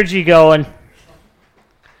the energy going.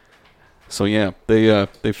 So yeah,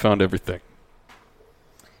 they found everything.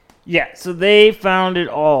 Yeah, so they found it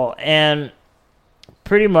all, and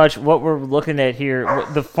pretty much what we're looking at here,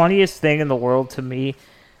 the funniest thing in the world to me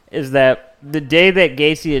is that the day that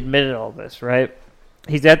Gacy admitted all this, right?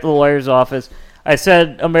 He's at the lawyer's office. I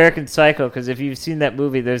said American Psycho because if you've seen that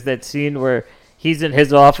movie, there's that scene where he's in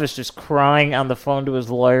his office just crying on the phone to his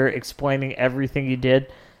lawyer, explaining everything he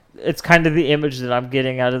did. It's kind of the image that I'm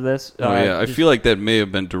getting out of this. I feel like that may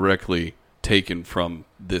have been directly taken from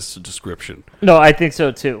this description. No, I think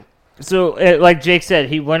so too. So, like Jake said,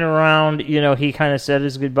 he went around, he kind of said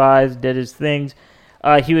his goodbyes, did his things.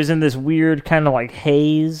 He was in this weird kind of like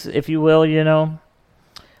haze, if you will,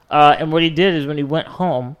 And what he did is when he went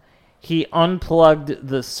home, he unplugged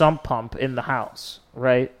the sump pump in the house,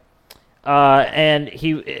 right? And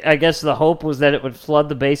I guess the hope was that it would flood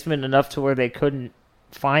the basement enough to where they couldn't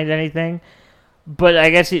find anything. But I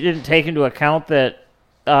guess he didn't take into account that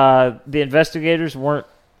the investigators weren't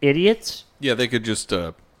idiots. Yeah, they could just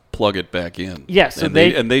plug it back in. Yes, and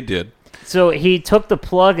they did. So he took the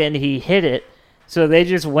plug and he hit it. So they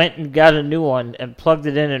just went and got a new one and plugged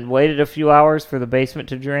it in and waited a few hours for the basement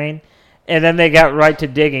to drain. And then they got right to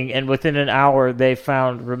digging, and within an hour they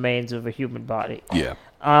found remains of a human body. Yeah.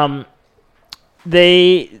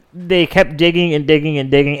 They kept digging and digging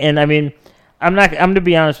and digging, and I mean, I'm going to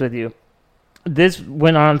be honest with you. This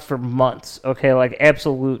went on for months, okay? Like,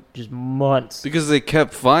 absolute just months. Because they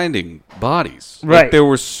kept finding bodies. Right. Like, there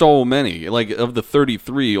were so many. Like, of the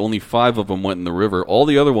 33, only 5 of them went in the river. All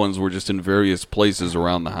the other ones were just in various places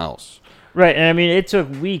around the house. Right, and I mean, it took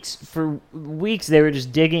weeks. For weeks, they were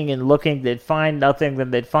just digging and looking. They'd find nothing,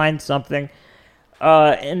 then they'd find something.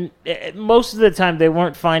 And most of the time they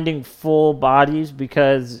weren't finding full bodies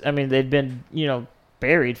because, I mean, they'd been,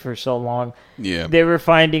 buried for so long. Yeah. They were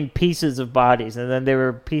finding pieces of bodies, and then they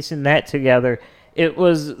were piecing that together. It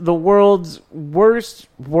was the world's worst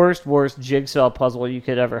jigsaw puzzle you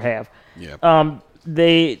could ever have. Yeah.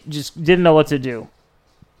 They just didn't know what to do.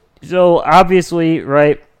 So, obviously,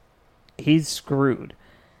 right, he's screwed.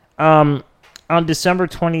 On December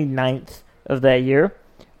 29th of that year,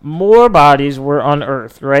 more bodies were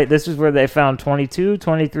unearthed, right? This is where they found 22,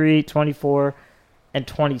 23, 24, and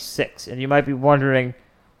 26. And you might be wondering,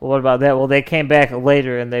 well, what about that? Well, they came back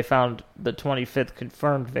later, and they found the 25th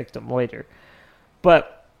confirmed victim later.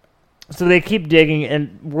 But, so they keep digging,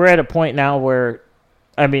 and we're at a point now where,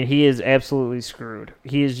 I mean, he is absolutely screwed.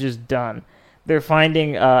 He is just done. They're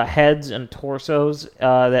finding heads and torsos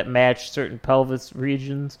that match certain pelvis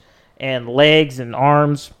regions and legs and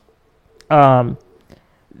arms.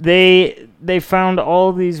 They found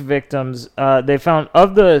all these victims. They found,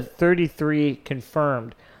 of the 33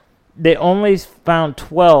 confirmed, they only found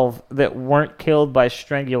 12 that weren't killed by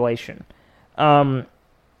strangulation.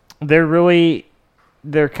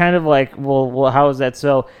 They're kind of like, well, how is that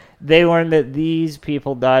so? They learned that these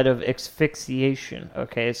people died of asphyxiation.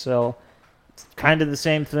 Okay, so it's kind of the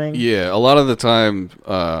same thing. Yeah, a lot of the time,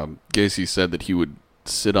 Gacy said that he would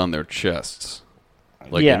sit on their chests.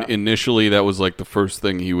 Like, initially, that was like the first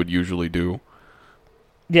thing he would usually do.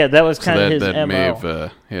 Yeah, that was kind of his that MO. may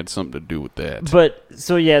have had something to do with that. But,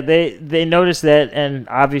 so yeah, they noticed that, and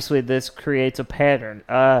obviously this creates a pattern.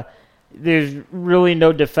 There's really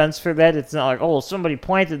no defense for that. It's not like, oh, somebody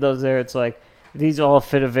planted those there. It's like, these all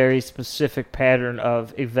fit a very specific pattern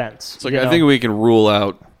of events. It's like, I think we can rule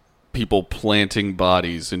out people planting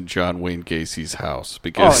bodies in John Wayne Gacy's house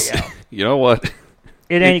because, you know what?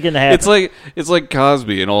 It ain't gonna happen. It's like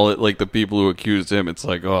Cosby and all it, like the people who accused him. It's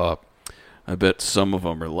like, oh, I bet some of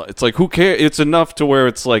them are. It's like, who cares? It's enough to where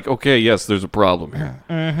it's like, okay, yes, there's a problem here.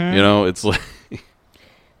 Mm-hmm. It's like.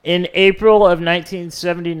 In April of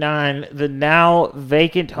 1979, the now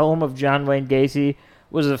vacant home of John Wayne Gacy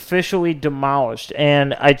was officially demolished.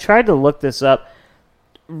 And I tried to look this up.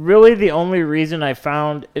 Really, the only reason I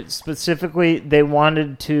found it specifically, they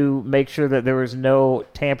wanted to make sure that there was no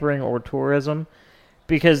tampering or tourism.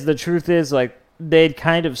 Because the truth is, like, they'd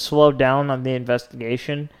kind of slowed down on the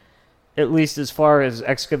investigation, at least as far as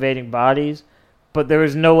excavating bodies. But there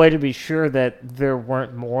was no way to be sure that there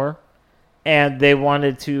weren't more. And they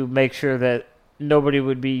wanted to make sure that nobody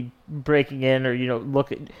would be breaking in or,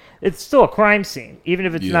 look at... It's still a crime scene. Even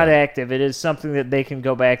if it's not active, it is something that they can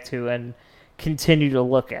go back to and continue to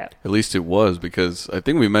look at. At least it was, because I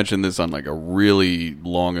think we mentioned this on like a really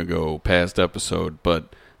long ago past episode,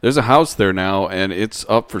 but there's a house there now, and it's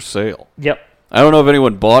up for sale. Yep. I don't know if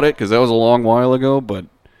anyone bought it, because that was a long while ago, but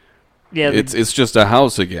yeah, it's just a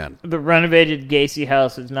house again. The renovated Gacy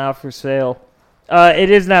house is now for sale. It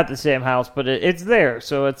is not the same house, but it's there,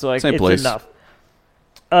 so it's like same it's place. Enough.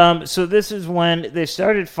 So this is when they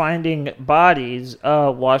started finding bodies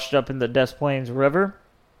washed up in the Des Plaines River.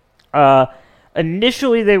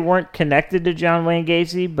 Initially, they weren't connected to John Wayne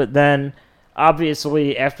Gacy, but then,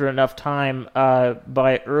 obviously, after enough time,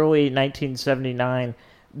 by early 1979,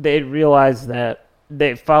 they realized that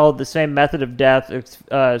they followed the same method of death,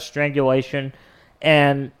 strangulation,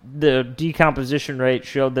 and the decomposition rate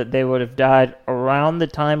showed that they would have died around the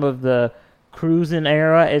time of the cruising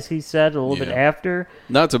era, as he said, a little bit after.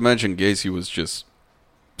 Not to mention Gacy was just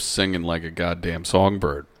singing like a goddamn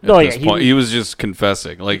songbird at this yeah, point. He was just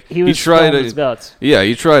confessing. Like he was tried his guts. Yeah,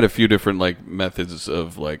 he tried a few different like methods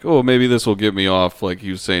of like, oh, maybe this will get me off. Like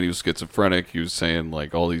he was saying he was schizophrenic. He was saying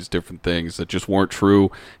like all these different things that just weren't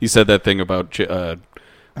true. He said that thing about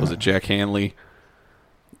was it Jack Hanley?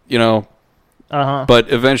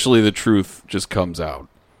 But eventually the truth just comes out.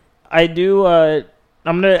 I do.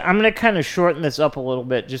 I'm gonna kind of shorten this up a little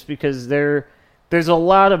bit, just because there's a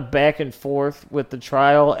lot of back and forth with the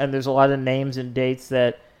trial, and there's a lot of names and dates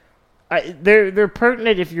that they're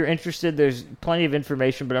pertinent if you're interested. There's plenty of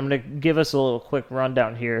information, but I'm gonna give us a little quick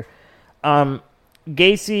rundown here.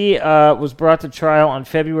 Gacy was brought to trial on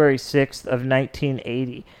February 6th of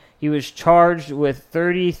 1980. He was charged with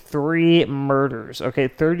 33 murders. Okay,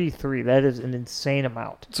 33. That is an insane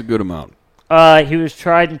amount. It's a good amount. He was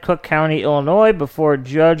tried in Cook County, Illinois, before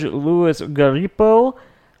Judge Louis Garripo.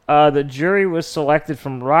 The jury was selected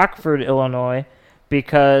from Rockford, Illinois,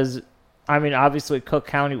 because, I mean, obviously Cook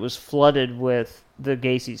County was flooded with the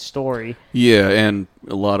Gacy story. Yeah, and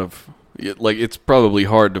a lot of... Like, it's probably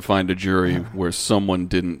hard to find a jury where someone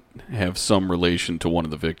didn't have some relation to one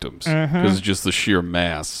of the victims. Because it's just the sheer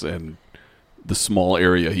mass and the small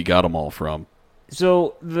area he got them all from.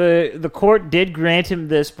 So the court did grant him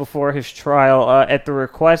this before his trial. At the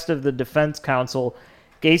request of the defense counsel,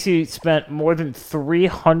 Gacy spent more than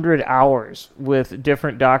 300 hours with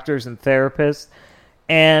different doctors and therapists.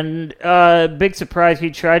 And big surprise,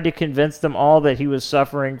 he tried to convince them all that he was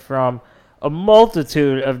suffering from a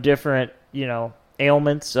multitude of different,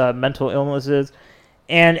 ailments, mental illnesses.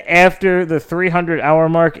 And after the 300-hour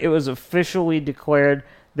mark, it was officially declared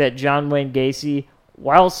that John Wayne Gacy,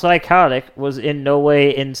 while psychotic, was in no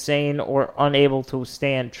way insane or unable to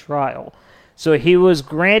stand trial. So he was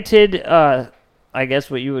granted, I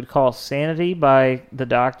guess what you would call sanity by the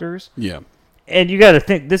doctors. Yeah. And you got to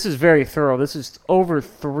think, this is very thorough. This is over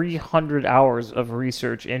 300 hours of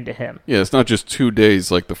research into him. Yeah, it's not just 2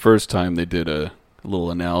 days like the first time they did a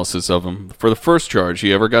little analysis of him. For the first charge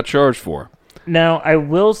he ever got charged for. Now, I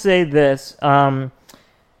will say this.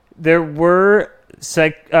 There were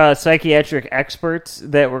psychiatric experts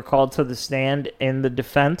that were called to the stand in the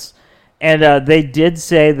defense, and they did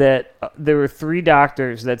say that there were 3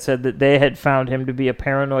 doctors that said that they had found him to be a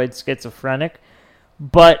paranoid schizophrenic,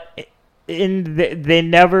 but they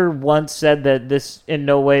never once said that this in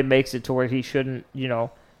no way makes it to where he shouldn't,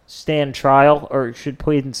 stand trial or should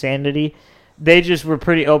plead insanity. They just were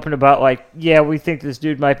pretty open about, like, yeah, we think this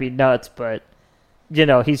dude might be nuts, but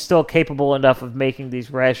he's still capable enough of making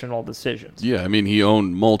these rational decisions. Yeah, I mean, he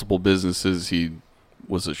owned multiple businesses. He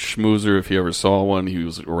was a schmoozer if he ever saw one. He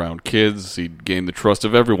was around kids. He gained the trust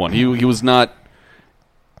of everyone. He was not,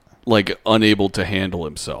 unable to handle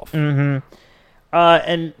himself. Mm-hmm.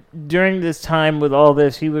 And during this time with all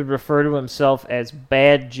this, he would refer to himself as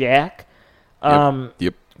Bad Jack.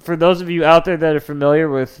 Yep. For those of you out there that are familiar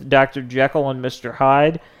with Dr. Jekyll and Mr.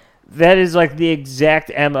 Hyde, that is like the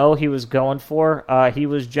exact MO he was going for. He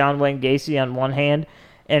was John Wayne Gacy on one hand,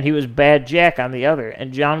 and he was Bad Jack on the other.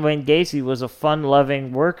 And John Wayne Gacy was a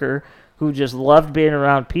fun-loving worker who just loved being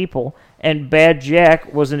around people. And Bad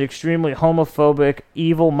Jack was an extremely homophobic,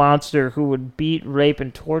 evil monster who would beat, rape,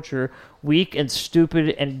 and torture weak and stupid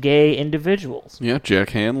and gay individuals. Yeah,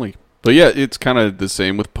 Jack Hanley. But yeah, it's kind of the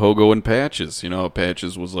same with Pogo and Patches.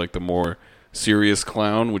 Patches was like the more serious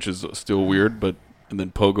clown, which is still weird, and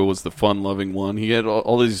then Pogo was the fun-loving one. He had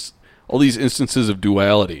all these instances of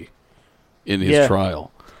duality in his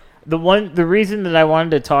trial. The reason that I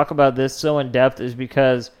wanted to talk about this so in depth is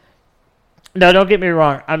because, now don't get me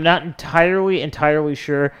wrong, I'm not entirely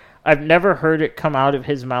sure. I've never heard it come out of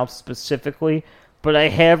his mouth specifically, but I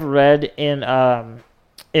have read in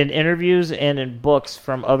interviews and in books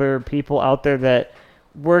from other people out there that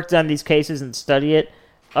worked on these cases and study it.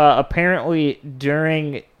 Apparently,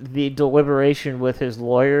 during the deliberation with his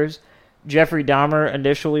lawyers, Jeffrey Dahmer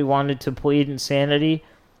initially wanted to plead insanity,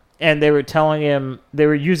 and they were telling him, they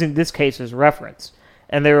were using this case as reference,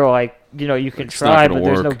 and they were like, you can try, but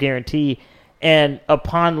there's no guarantee. And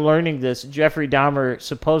upon learning this, Jeffrey Dahmer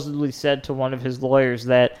supposedly said to one of his lawyers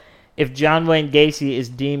that if John Wayne Gacy is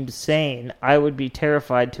deemed sane, I would be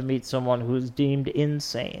terrified to meet someone who is deemed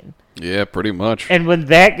insane. Yeah, pretty much. And when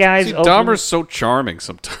that guy's Dahmer's so charming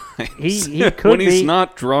sometimes. He could when be. He's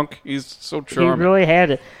not drunk, he's so charming. He really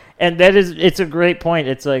had it. And it's a great point.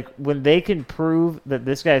 It's like when they can prove that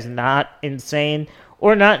this guy's not insane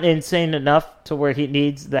or not insane enough to where he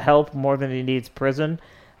needs the help more than he needs prison,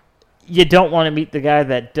 you don't want to meet the guy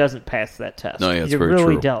that doesn't pass that test. No, yeah, it's you very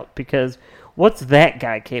really true. Don't, because what's that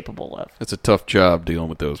guy capable of? It's a tough job dealing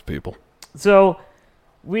with those people. So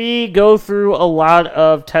we go through a lot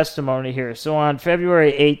of testimony here. So on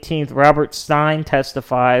February 18th, Robert Stein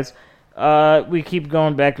testifies. We keep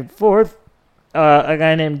going back and forth. A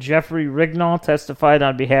guy named Jeffrey Rignall testified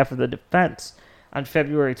on behalf of the defense on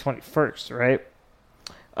February 21st,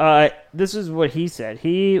 right? This is what he said.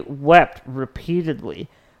 He wept repeatedly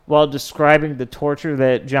while describing the torture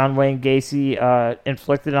that John Wayne Gacy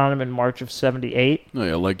inflicted on him in March of 1978. Oh,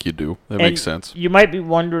 yeah, like you do. That makes sense. You might be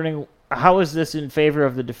wondering, how is this in favor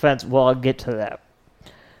of the defense? Well, I'll get to that.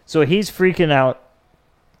 So he's freaking out,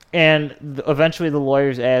 and eventually the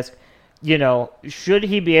lawyers ask, should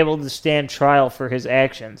he be able to stand trial for his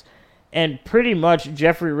actions? And pretty much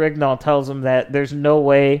Jeffrey Rignall tells him that there's no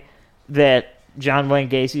way that John Wayne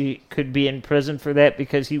Gacy could be in prison for that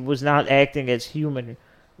because he was not acting as human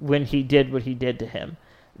when he did what he did to him.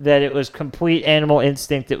 That it was complete animal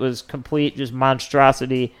instinct. It was complete just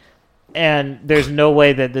monstrosity. And there's no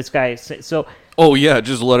way that this guy is... So, oh, yeah,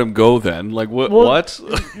 just let him go then. Like, what?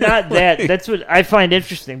 Not that. That's what I find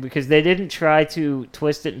interesting because they didn't try to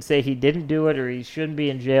twist it and say he didn't do it or he shouldn't be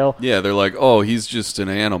in jail. Yeah, they're like, oh, he's just an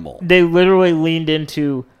animal. They literally leaned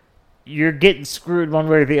into, you're getting screwed one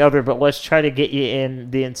way or the other, but let's try to get you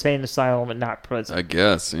in the insane asylum and not prison. I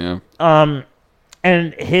guess, yeah.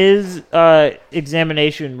 And his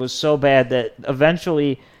examination was so bad that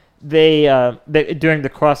eventually they during the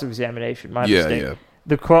cross-examination, my mistake,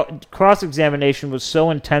 the cross-examination was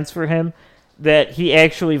so intense for him that he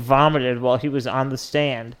actually vomited while he was on the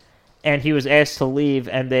stand, and he was asked to leave,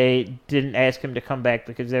 and they didn't ask him to come back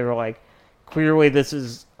because they were like, clearly this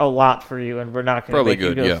is a lot for you, and we're not going to make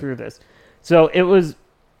you go through this. So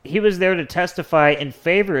he was there to testify in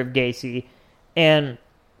favor of Gacy, and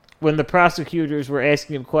when the prosecutors were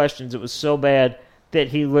asking him questions, it was so bad that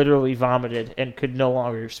he literally vomited and could no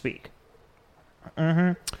longer speak.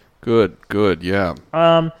 Mm-hmm. Good, yeah.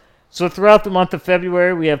 So throughout the month of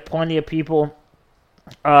February, we have plenty of people.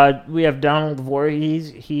 We have Donald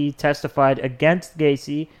Voorhees. He testified against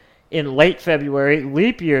Gacy in late February,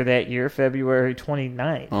 leap year that year, February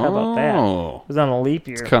 29th. How about that? It was on a leap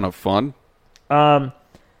year. It's kind of fun.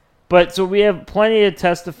 But so we have plenty to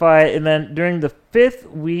testify, and then during the 5th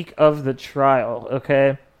week of the trial,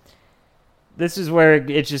 okay, this is where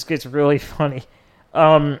it just gets really funny.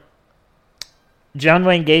 John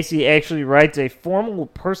Wayne Gacy actually writes a formal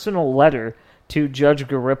personal letter to Judge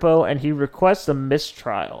Garippo, and he requests a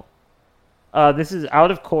mistrial. This is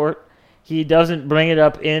out of court. He doesn't bring it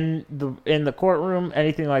up in the courtroom,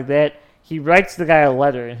 anything like that. He writes the guy a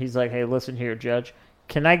letter, and he's like, hey, listen here, Judge.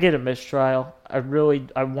 Can I get a mistrial? I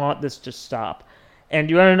want this to stop. And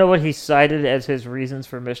do you want to know what he cited as his reasons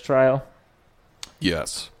for mistrial?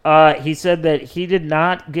 Yes. He said that he did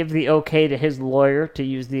not give the okay to his lawyer to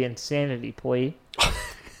use the insanity plea.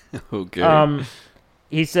 Okay.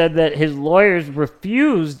 He said that his lawyers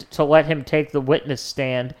refused to let him take the witness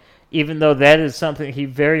stand, even though that is something he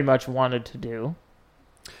very much wanted to do.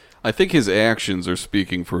 I think his actions are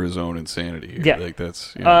speaking for his own insanity here. Yeah. Like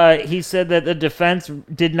that's, he said that the defense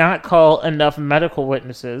did not call enough medical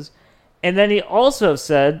witnesses, and then he also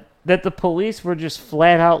said that the police were just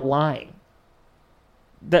flat out lying.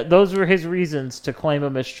 That those were his reasons to claim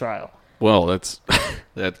a mistrial. Well,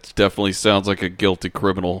 that definitely sounds like a guilty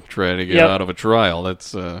criminal trying to get out of a trial.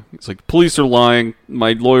 That's it's like police are lying,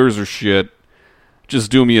 my lawyers are shit.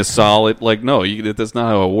 Just do me a solid. Like, no, that's not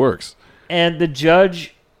how it works. And the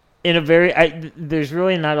judge, in a very, there's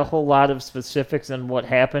really not a whole lot of specifics on what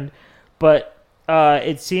happened, but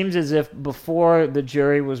it seems as if before the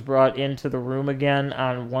jury was brought into the room again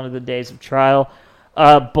on one of the days of trial,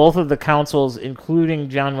 both of the counsels, including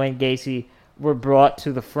John Wayne Gacy, were brought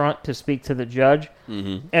to the front to speak to the judge.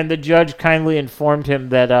 Mm-hmm. And the judge kindly informed him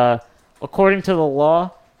that according to the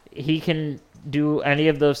law, he can do any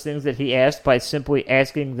of those things that he asked by simply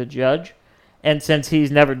asking the judge. And since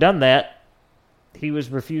he's never done that, he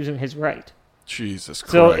was refusing his right. Jesus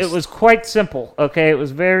Christ. So it was quite simple, okay? It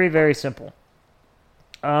was very, very simple.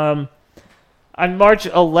 On March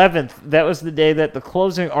 11th, that was the day that the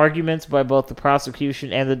closing arguments by both the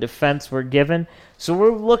prosecution and the defense were given. So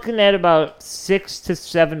we're looking at about 6 to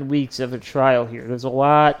 7 weeks of a trial here. There's a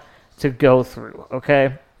lot to go through,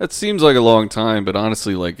 okay? That seems like a long time, but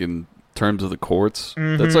honestly, like in terms of the courts,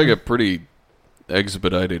 that's like a pretty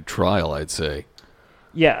expedited trial, I'd say.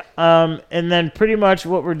 Yeah, and then pretty much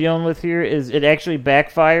what we're dealing with here is it actually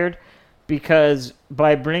backfired because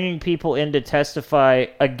by bringing people in to testify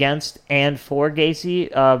against and for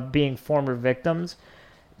Gacy, being former victims,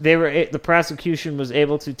 the prosecution was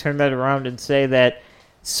able to turn that around and say that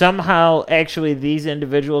somehow actually these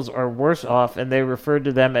individuals are worse off, and they referred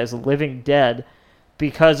to them as living dead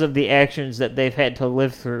because of the actions that they've had to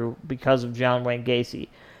live through because of John Wayne Gacy.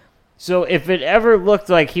 So if it ever looked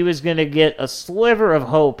like he was going to get a sliver of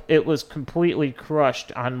hope, it was completely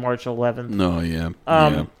crushed on March 11th. No,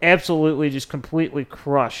 yeah. Absolutely just completely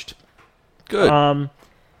crushed. Good.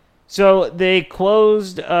 So they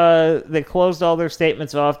closed all their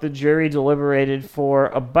statements off. The jury deliberated for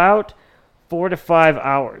about 4 to 5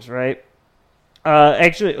 hours, right?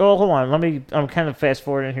 Actually, hold on. I'm kind of fast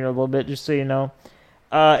forwarding here a little bit just so you know.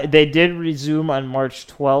 They did resume on March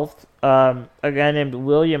 12th. A guy named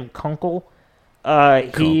William Kunkel.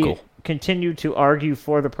 He continued to argue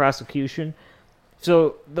for the prosecution.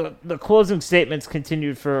 So the closing statements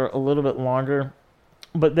continued for a little bit longer.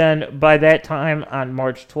 But then by that time, on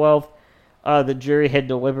March 12th, the jury had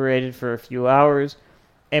deliberated for a few hours.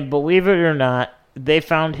 And believe it or not, they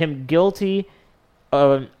found him guilty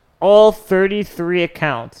of all 33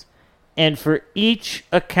 accounts. And for each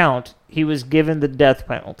account, he was given the death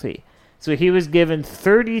penalty. So he was given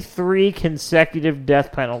 33 consecutive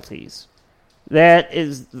death penalties. That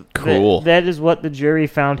is cool. That is what the jury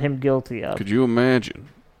found him guilty of. Could you imagine?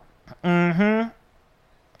 Mm-hmm.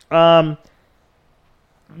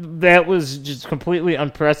 That was just completely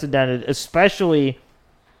unprecedented, especially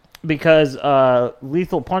because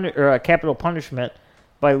capital punishment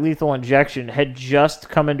by lethal injection had just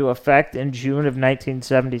come into effect in June of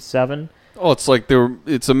 1977. Oh,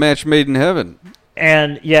 it's a match made in heaven.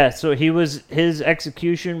 And yeah, so his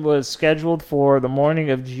execution was scheduled for the morning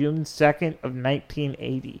of June 2nd of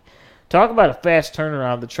 1980. Talk about a fast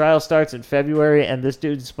turnaround. The trial starts in February, and this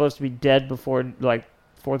dude's supposed to be dead before,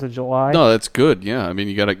 4th of July. No, that's good, yeah. I mean,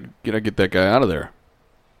 you gotta get that guy out of there.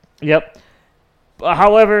 Yep.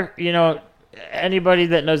 However, anybody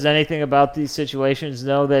that knows anything about these situations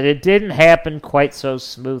know that it didn't happen quite so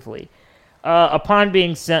smoothly. Upon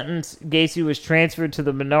being sentenced, Gacy was transferred to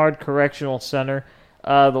the Menard Correctional Center,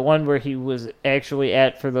 the one where he was actually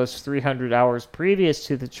at for those 300 hours previous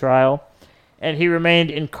to the trial, and he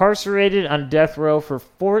remained incarcerated on death row for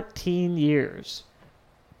 14 years.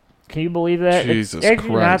 Can you believe that? Jesus it's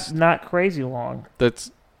actually Christ. not crazy long.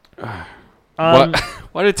 That's... why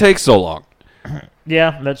did it take so long?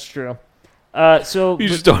 Yeah, that's true. You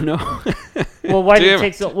just don't know. Well, why did it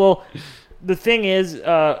take so... Well... The thing is,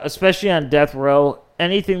 especially on death row,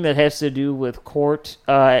 anything that has to do with court,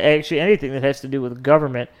 actually anything that has to do with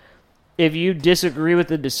government, if you disagree with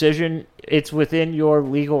the decision, it's within your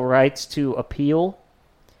legal rights to appeal.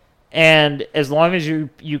 And as long as you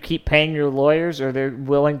keep paying your lawyers or they're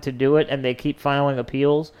willing to do it and they keep filing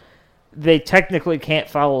appeals, they technically can't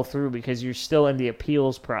follow through because you're still in the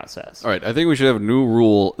appeals process. All right, I think we should have a new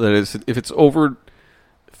rule that is if it's over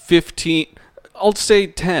 15... I'll say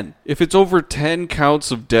 10. If it's over 10 counts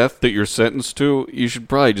of death that you're sentenced to, you should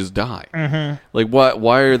probably just die. Mm-hmm.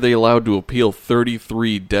 Why are they allowed to appeal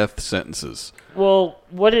 33 death sentences? Well,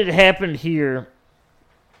 what had happened here,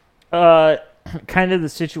 kind of the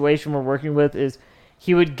situation we're working with is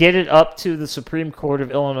he would get it up to the Supreme Court of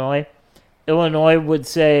Illinois. Illinois would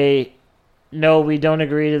say, no, we don't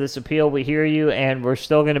agree to this appeal. We hear you, and we're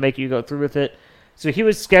still going to make you go through with it. So he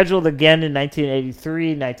was scheduled again in 1983,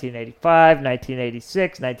 1985,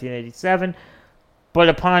 1986, 1987. But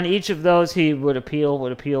upon each of those, he would appeal,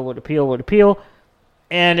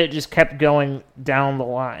 and it just kept going down the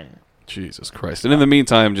line. Jesus Christ. And in the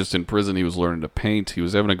meantime, just in prison, he was learning to paint. He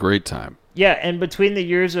was having a great time. Yeah, and between the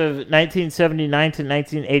years of 1979 to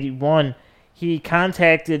 1981, he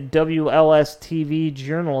contacted WLS-TV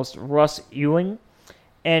journalist Russ Ewing,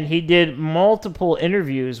 and he did multiple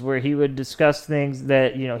interviews where he would discuss things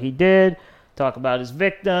that, he did, talk about his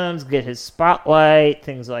victims, get his spotlight,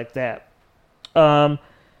 things like that. On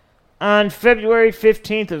February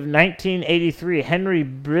 15th of 1983, Henry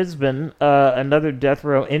Brisbane, another death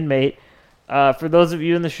row inmate, for those of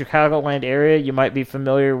you in the Chicagoland area, you might be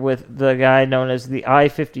familiar with the guy known as the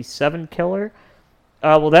I-57 killer.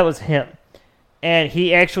 Well, that was him. And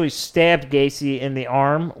he actually stabbed Gacy in the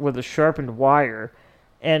arm with a sharpened wire.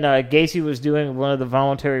 And Gacy was doing one of the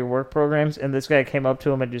voluntary work programs, and this guy came up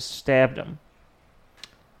to him and just stabbed him.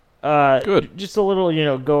 Good. Just a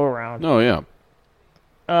little, go around. Oh, yeah.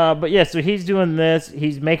 But yeah, so he's doing this.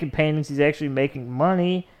 He's making paintings. He's actually making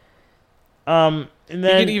money. And then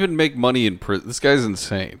he can even make money in prison. This guy's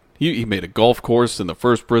insane. He made a golf course in the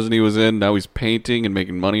first prison he was in. Now he's painting and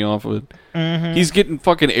making money off of it. Mm-hmm. He's getting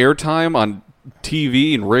fucking airtime on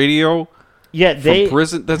TV and radio. Yeah, from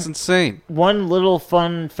prison. That's insane. One little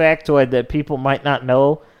fun factoid that people might not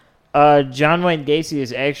know: John Wayne Gacy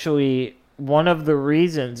is actually one of the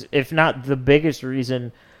reasons, if not the biggest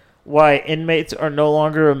reason, why inmates are no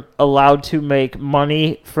longer allowed to make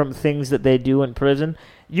money from things that they do in prison.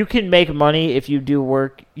 You can make money if you do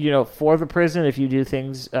work, for the prison, if you do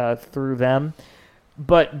things through them.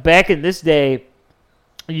 But back in this day,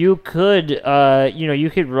 you could, you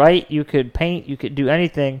could write, you could paint, you could do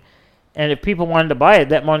anything. And if people wanted to buy it,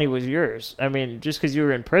 that money was yours. I mean, just because you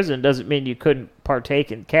were in prison doesn't mean you couldn't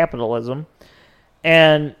partake in capitalism.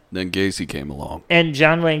 And then Gacy came along. And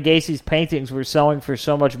John Wayne Gacy's paintings were selling for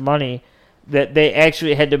so much money that they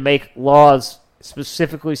actually had to make laws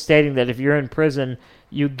specifically stating that if you're in prison,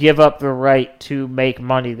 you give up the right to make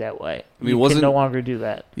money that way. I mean, you can no longer do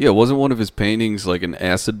that. Yeah, wasn't one of his paintings like an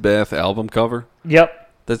acid bath album cover?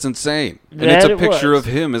 Yep. That's insane. And it's a picture of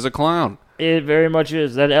him as a clown. It very much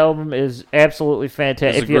is. That album is absolutely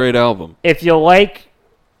fantastic. It's a great album. If you like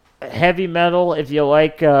heavy metal, if you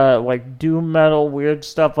like doom metal, weird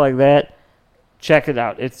stuff like that, check it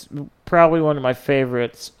out. It's probably one of my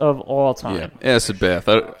favorites of all time. Yeah, Acid Bath.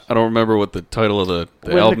 I don't remember what the title of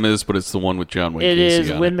the album is, but it's the one with John Wayne Gacy. It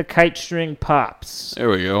is When the Kite String Pops. There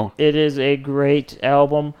we go. It is a great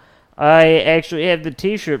album. I actually have the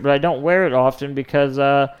T-shirt, but I don't wear it often because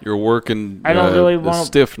you're working. I don't really want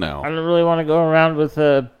stiff now. I don't really want to go around with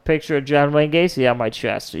a picture of John Wayne Gacy on my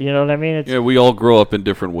chest. You know what I mean? Yeah, we all grow up in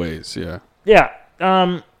different ways. Yeah. Yeah.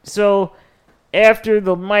 So After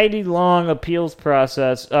the mighty long appeals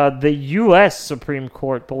process, the U.S. Supreme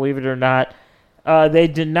Court, believe it or not, they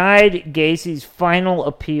denied Gacy's final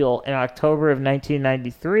appeal in October of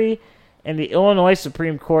 1993, and the Illinois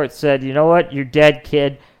Supreme Court said, you know what, you're dead,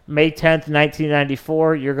 kid. May 10th,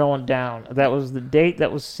 1994, you're going down. That was the date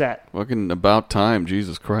that was set. Fucking about time,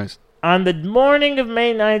 Jesus Christ. On the morning of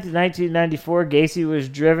May 9th, 1994, Gacy was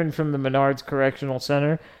driven from the Menards Correctional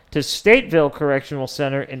Center to Stateville Correctional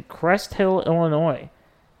Center in Crest Hill, Illinois.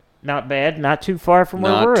 Not bad, not too far from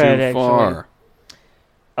where we're at, actually. Not too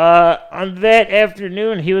far. On that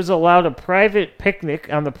afternoon, he was allowed a private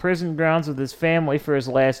picnic on the prison grounds with his family for his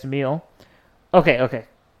last meal. Okay.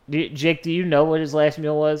 Jake, do you know what his last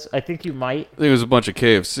meal was? I think you might. I think it was a bunch of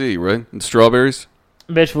KFC, right? And strawberries?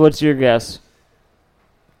 Mitch, what's your guess?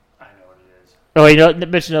 I know what it is. Oh, you know,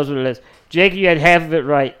 Mitch knows what it is. Jake, you had half of it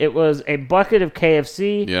right. It was a bucket of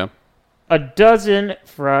KFC, Yeah. a dozen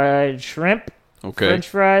fried shrimp, Okay. French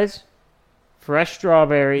fries, fresh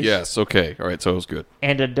strawberries, Yes, okay. All right, so it was good.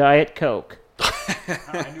 and a Diet Coke.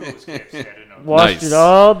 I knew it was KFC. I didn't know. Washed Nice. it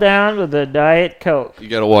all down with a Diet Coke. You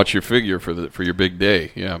got to watch your figure for your big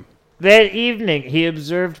day. Yeah. That evening, he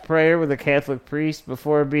observed prayer with a Catholic priest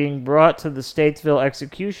before being brought to the Statesville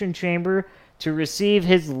execution chamber to receive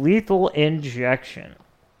his lethal injection.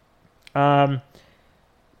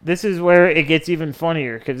 This is where it gets even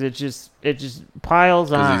funnier because it just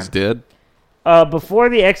piles on. Because he's dead? Before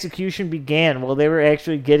the execution began, while they were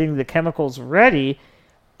actually getting the chemicals ready,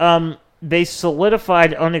 they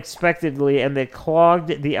solidified unexpectedly and they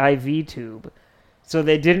clogged the IV tube. So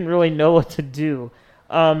they didn't really know what to do.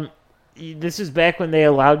 This is back when they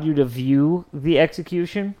allowed you to view the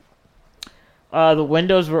execution. The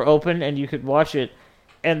windows were open and you could watch it.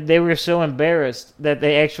 And they were so embarrassed that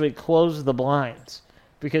they actually closed the blinds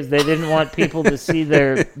because they didn't want people to see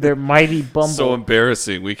their mighty bumble. So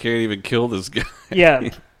embarrassing. We can't even kill this guy.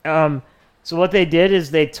 Yeah. So what they did is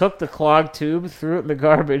they took the clogged tube, threw it in the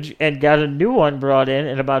garbage, and got a new one brought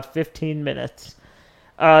in about 15 minutes.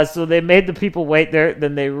 So they made the people wait there.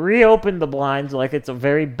 Then they reopened the blinds like it's a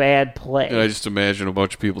very bad play. And I just imagine a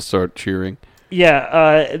bunch of people start cheering.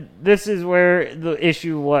 Yeah, this is where the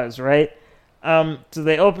issue was, right? So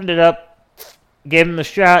they opened it up, gave him the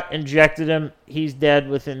shot, injected him. He's dead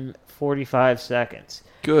within 45 seconds.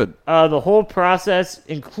 Good. The whole process,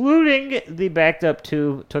 including the backed up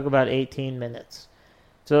tube, took about 18 minutes.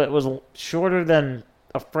 So it was shorter than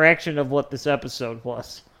a fraction of what this episode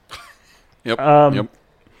was. Yep. Yep.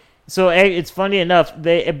 So it's funny enough,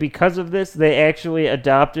 because of this, they actually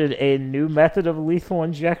adopted a new method of lethal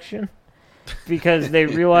injection because they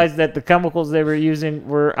realized that the chemicals they were using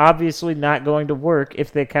were obviously not going to work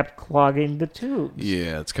if they kept clogging the tubes.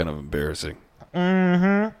 Yeah, it's kind of embarrassing.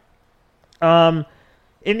 Mm-hmm.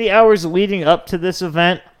 In the hours leading up to this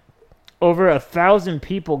event, over 1,000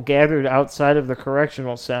 people gathered outside of the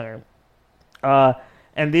correctional center.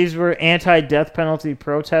 And these were anti-death penalty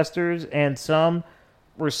protesters, and some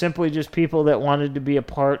were simply just people that wanted to be a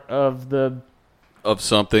part of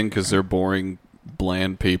something because they're boring,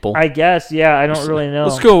 bland people. I guess, yeah. I don't really know.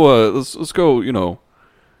 Let's go. Let's go.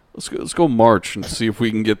 Let's go march and see if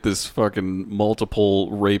we can get this fucking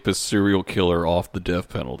multiple rapist serial killer off the death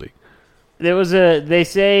penalty. They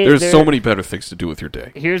say there's so many better things to do with your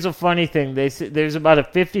day. Here's a funny thing. They say there's about a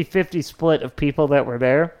 50-50 split of people that were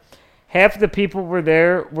there. Half the people were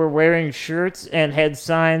there were wearing shirts and had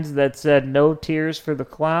signs that said "No tears for the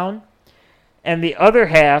clown," and the other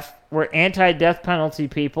half were anti-death penalty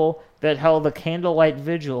people that held a candlelight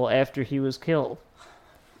vigil after he was killed.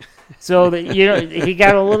 So he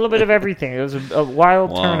got a little bit of everything. It was a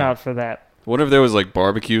wild turnout for that. I wonder if there was like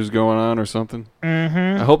barbecues going on or something.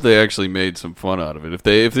 Mm-hmm. I hope they actually made some fun out of it.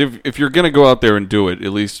 If you're gonna go out there and do it,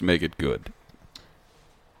 at least make it good.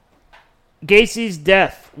 Gacy's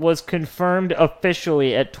death was confirmed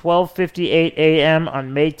officially at 12:58 a.m.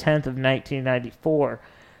 on May 10th of 1994.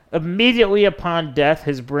 Immediately upon death,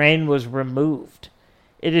 his brain was removed.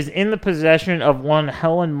 It is in the possession of one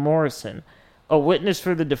Helen Morrison, a witness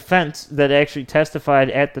for the defense that actually testified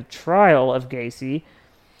at the trial of Gacy.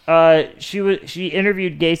 She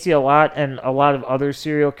interviewed Gacy a lot and a lot of other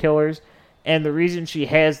serial killers, and the reason she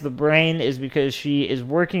has the brain is because she is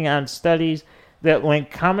working on studies that link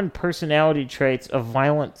common personality traits of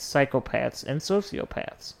violent psychopaths and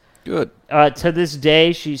sociopaths. Good. To this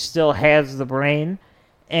day, she still has the brain,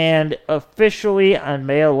 and officially on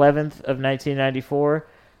May 11th of 1994,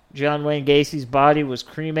 John Wayne Gacy's body was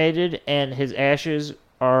cremated, and his ashes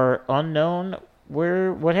are unknown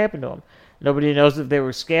what happened to him. Nobody knows if they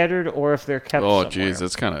were scattered or if they're kept somewhere. Oh, jeez,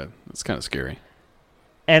 that's kind of scary.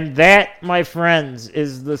 And that, my friends,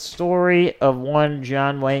 is the story of one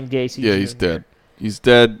John Wayne Gacy. Yeah, he's dead. He's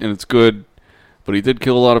dead, and it's good. But he did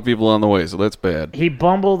kill a lot of people on the way, so that's bad. He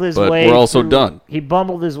bumbled his but way. We're also done. He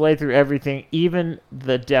bumbled his way through everything, even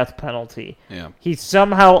the death penalty. Yeah. He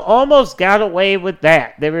somehow almost got away with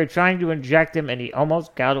that. They were trying to inject him, and he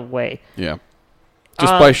almost got away. Yeah.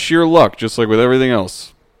 Just by sheer luck, just like with everything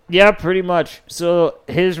else. Yeah, pretty much. So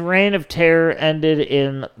his reign of terror ended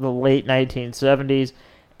in the late 1970s,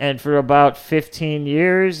 and for about 15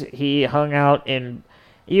 years, he hung out in...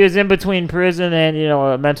 He was in between prison and,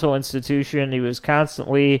 a mental institution. He was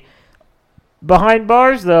constantly behind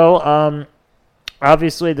bars, though.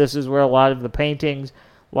 Obviously, this is where a lot of the paintings,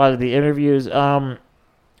 a lot of the interviews,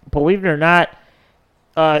 believe it or not,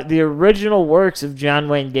 the original works of John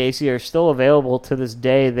Wayne Gacy are still available to this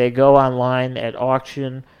day. They go online at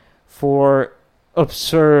auction for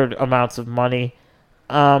absurd amounts of money.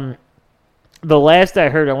 The last I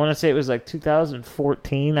heard, I want to say it was like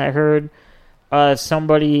 2014, I heard,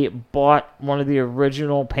 somebody bought one of the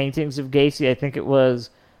original paintings of Gacy. I think it was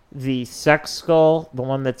the Sex Skull, the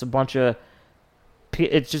one that's a bunch of...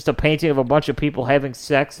 It's just a painting of a bunch of people having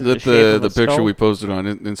sex. Is that the picture skull. We posted on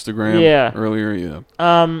Instagram earlier? Yeah.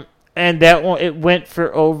 And that one, it went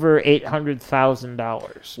for over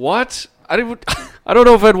 $800,000. What? I don't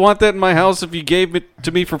know if I'd want that in my house if you gave it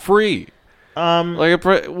to me for free.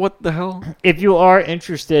 What the hell? If you are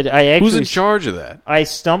interested, who's in charge of that? I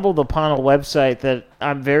stumbled upon a website that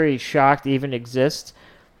I'm very shocked even exists.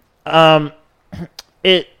 I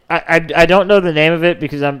don't know the name of it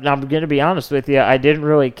because I'm going to be honest with you. I didn't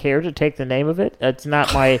really care to take the name of it. It's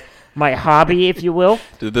not my hobby, if you will.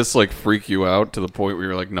 Did this freak you out to the point where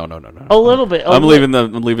you're like, no? A little bit. I'm leaving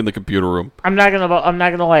the computer room. I'm not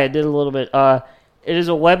gonna lie. I did a little bit. It is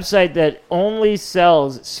a website that only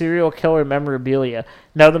sells serial killer memorabilia.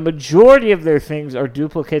 Now, the majority of their things are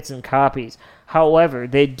duplicates and copies. However,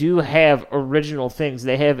 they do have original things.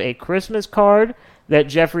 They have a Christmas card that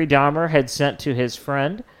Jeffrey Dahmer had sent to his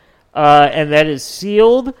friend, and that is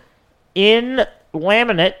sealed in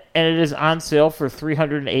laminate, and it is on sale for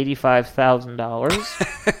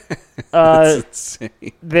 $385,000. That's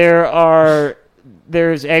insane. There's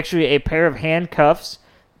actually a pair of handcuffs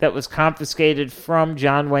that was confiscated from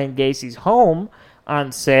John Wayne Gacy's home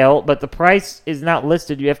on sale, but the price is not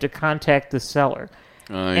listed. You have to contact the seller.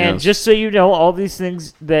 And just so you know, all these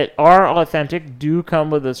things that are authentic do come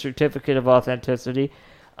with a certificate of authenticity.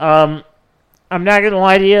 I'm not going to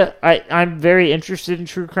lie to you. I'm very interested in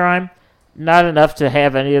true crime. Not enough to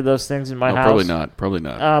have any of those things in my house. Probably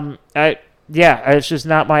not. It's just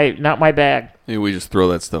not my bag. Maybe we just throw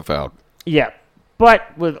that stuff out. Yeah.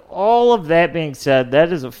 But with all of that being said,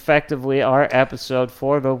 that is effectively our episode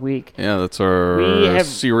for the week. Yeah, that's our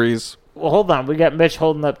series. Well, hold on. We got Mitch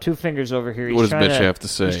holding up two fingers over here. What does Mitch have to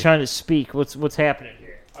say? He's trying to speak. What's happening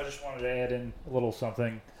here? I just wanted to add in a little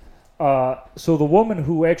something. So the woman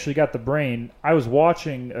who actually got the brain, I was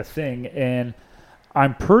watching a thing, and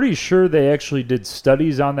I'm pretty sure they actually did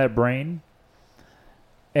studies on that brain.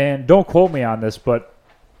 And don't quote me on this, but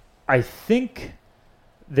I think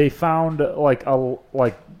they found a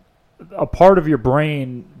part of your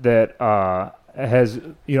brain that has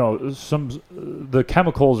some the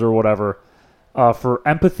chemicals or whatever for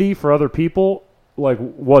empathy for other people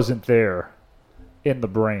wasn't there in the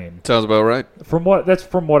brain. Sounds about right. From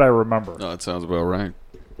what I remember. No, it sounds about right.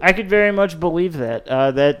 I could very much believe that.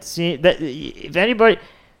 That if anybody,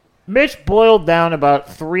 Mitch boiled down about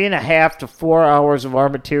 3.5 to 4 hours of our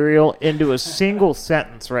material into a single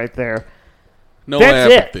sentence right there. No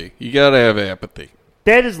That's apathy. It. You gotta have apathy.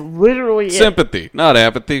 That is literally sympathy, not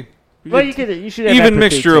apathy. Well, you should have even empathy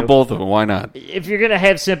mixture too. Of both of them. Why not? If you're gonna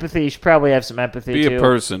have sympathy, you should probably have some empathy Be too. a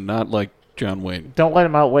person, not like John Wayne. Don't let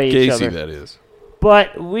them outweigh each other. Gacy, that is.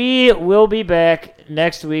 But we will be back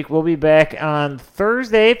next week. We'll be back on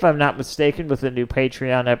Thursday, if I'm not mistaken, with a new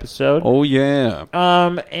Patreon episode. Oh, yeah.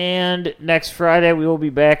 And next Friday, we will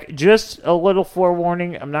be back. Just a little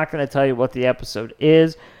forewarning. I'm not going to tell you what the episode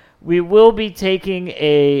is. We will be taking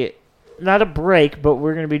not a break, but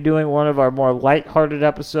we're going to be doing one of our more lighthearted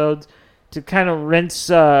episodes to kind of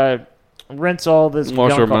rinse all this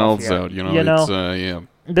Wash our gunk mouths off here. out, It's, yeah.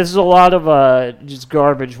 This is a lot of just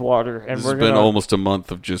garbage water, and this has been almost a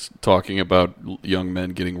month of just talking about young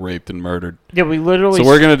men getting raped and murdered. Yeah, we literally. So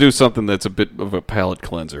we're gonna do something that's a bit of a palate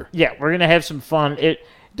cleanser. Yeah, we're gonna have some fun.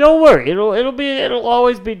 Don't worry, it'll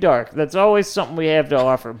always be dark. That's always something we have to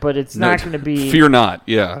offer, but it's not going to be. Fear not.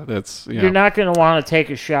 Yeah, that's. Yeah. You're not going to want to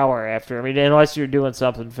take a shower after. I mean, unless you're doing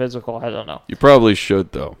something physical. I don't know. You probably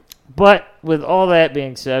should though. But with all that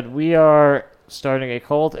being said, we are starting a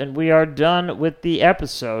cult, and we are done with the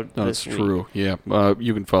episode. That's this true. week. Yeah,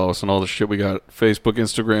 you can follow us on all the shit we got: Facebook,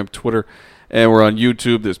 Instagram, Twitter, and we're on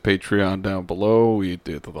YouTube. There's Patreon down below. We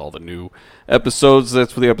did with all the new episodes.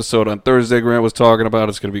 That's for the episode on Thursday Grant was talking about.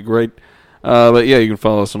 It's going to be great. But yeah, you can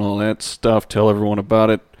follow us on all that stuff. Tell everyone about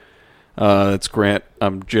it. It's Grant.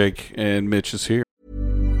 I'm Jake, and Mitch is here.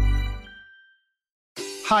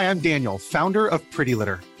 Hi, I'm Daniel, founder of Pretty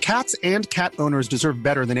Litter. Cats and cat owners deserve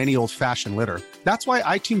better than any old-fashioned litter. That's why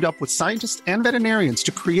I teamed up with scientists and veterinarians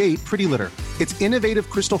to create Pretty Litter. Its innovative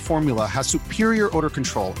crystal formula has superior odor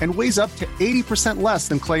control and weighs up to 80% less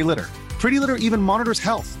than clay litter. Pretty Litter even monitors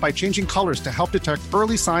health by changing colors to help detect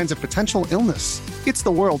early signs of potential illness. It's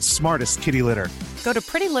the world's smartest kitty litter. Go to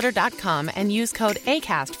prettylitter.com and use code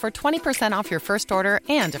ACAST for 20% off your first order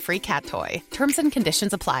and a free cat toy. Terms and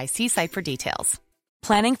conditions apply. See site for details.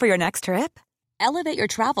 Planning for your next trip? Elevate your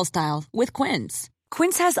travel style with Quince.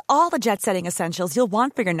 Quince has all the jet-setting essentials you'll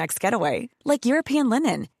want for your next getaway, like European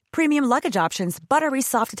linen, premium luggage options, buttery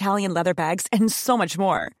soft Italian leather bags, and so much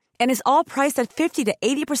more. And is all priced at 50 to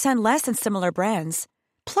 80% less than similar brands.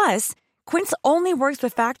 Plus, Quince only works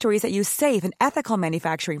with factories that use safe and ethical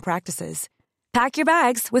manufacturing practices. Pack your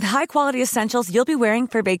bags with high-quality essentials you'll be wearing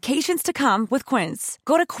for vacations to come with Quince.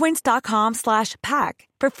 Go to quince.com/pack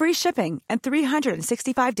for free shipping and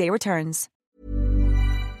 365-day returns.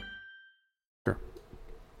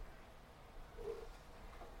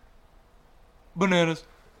 Bananas.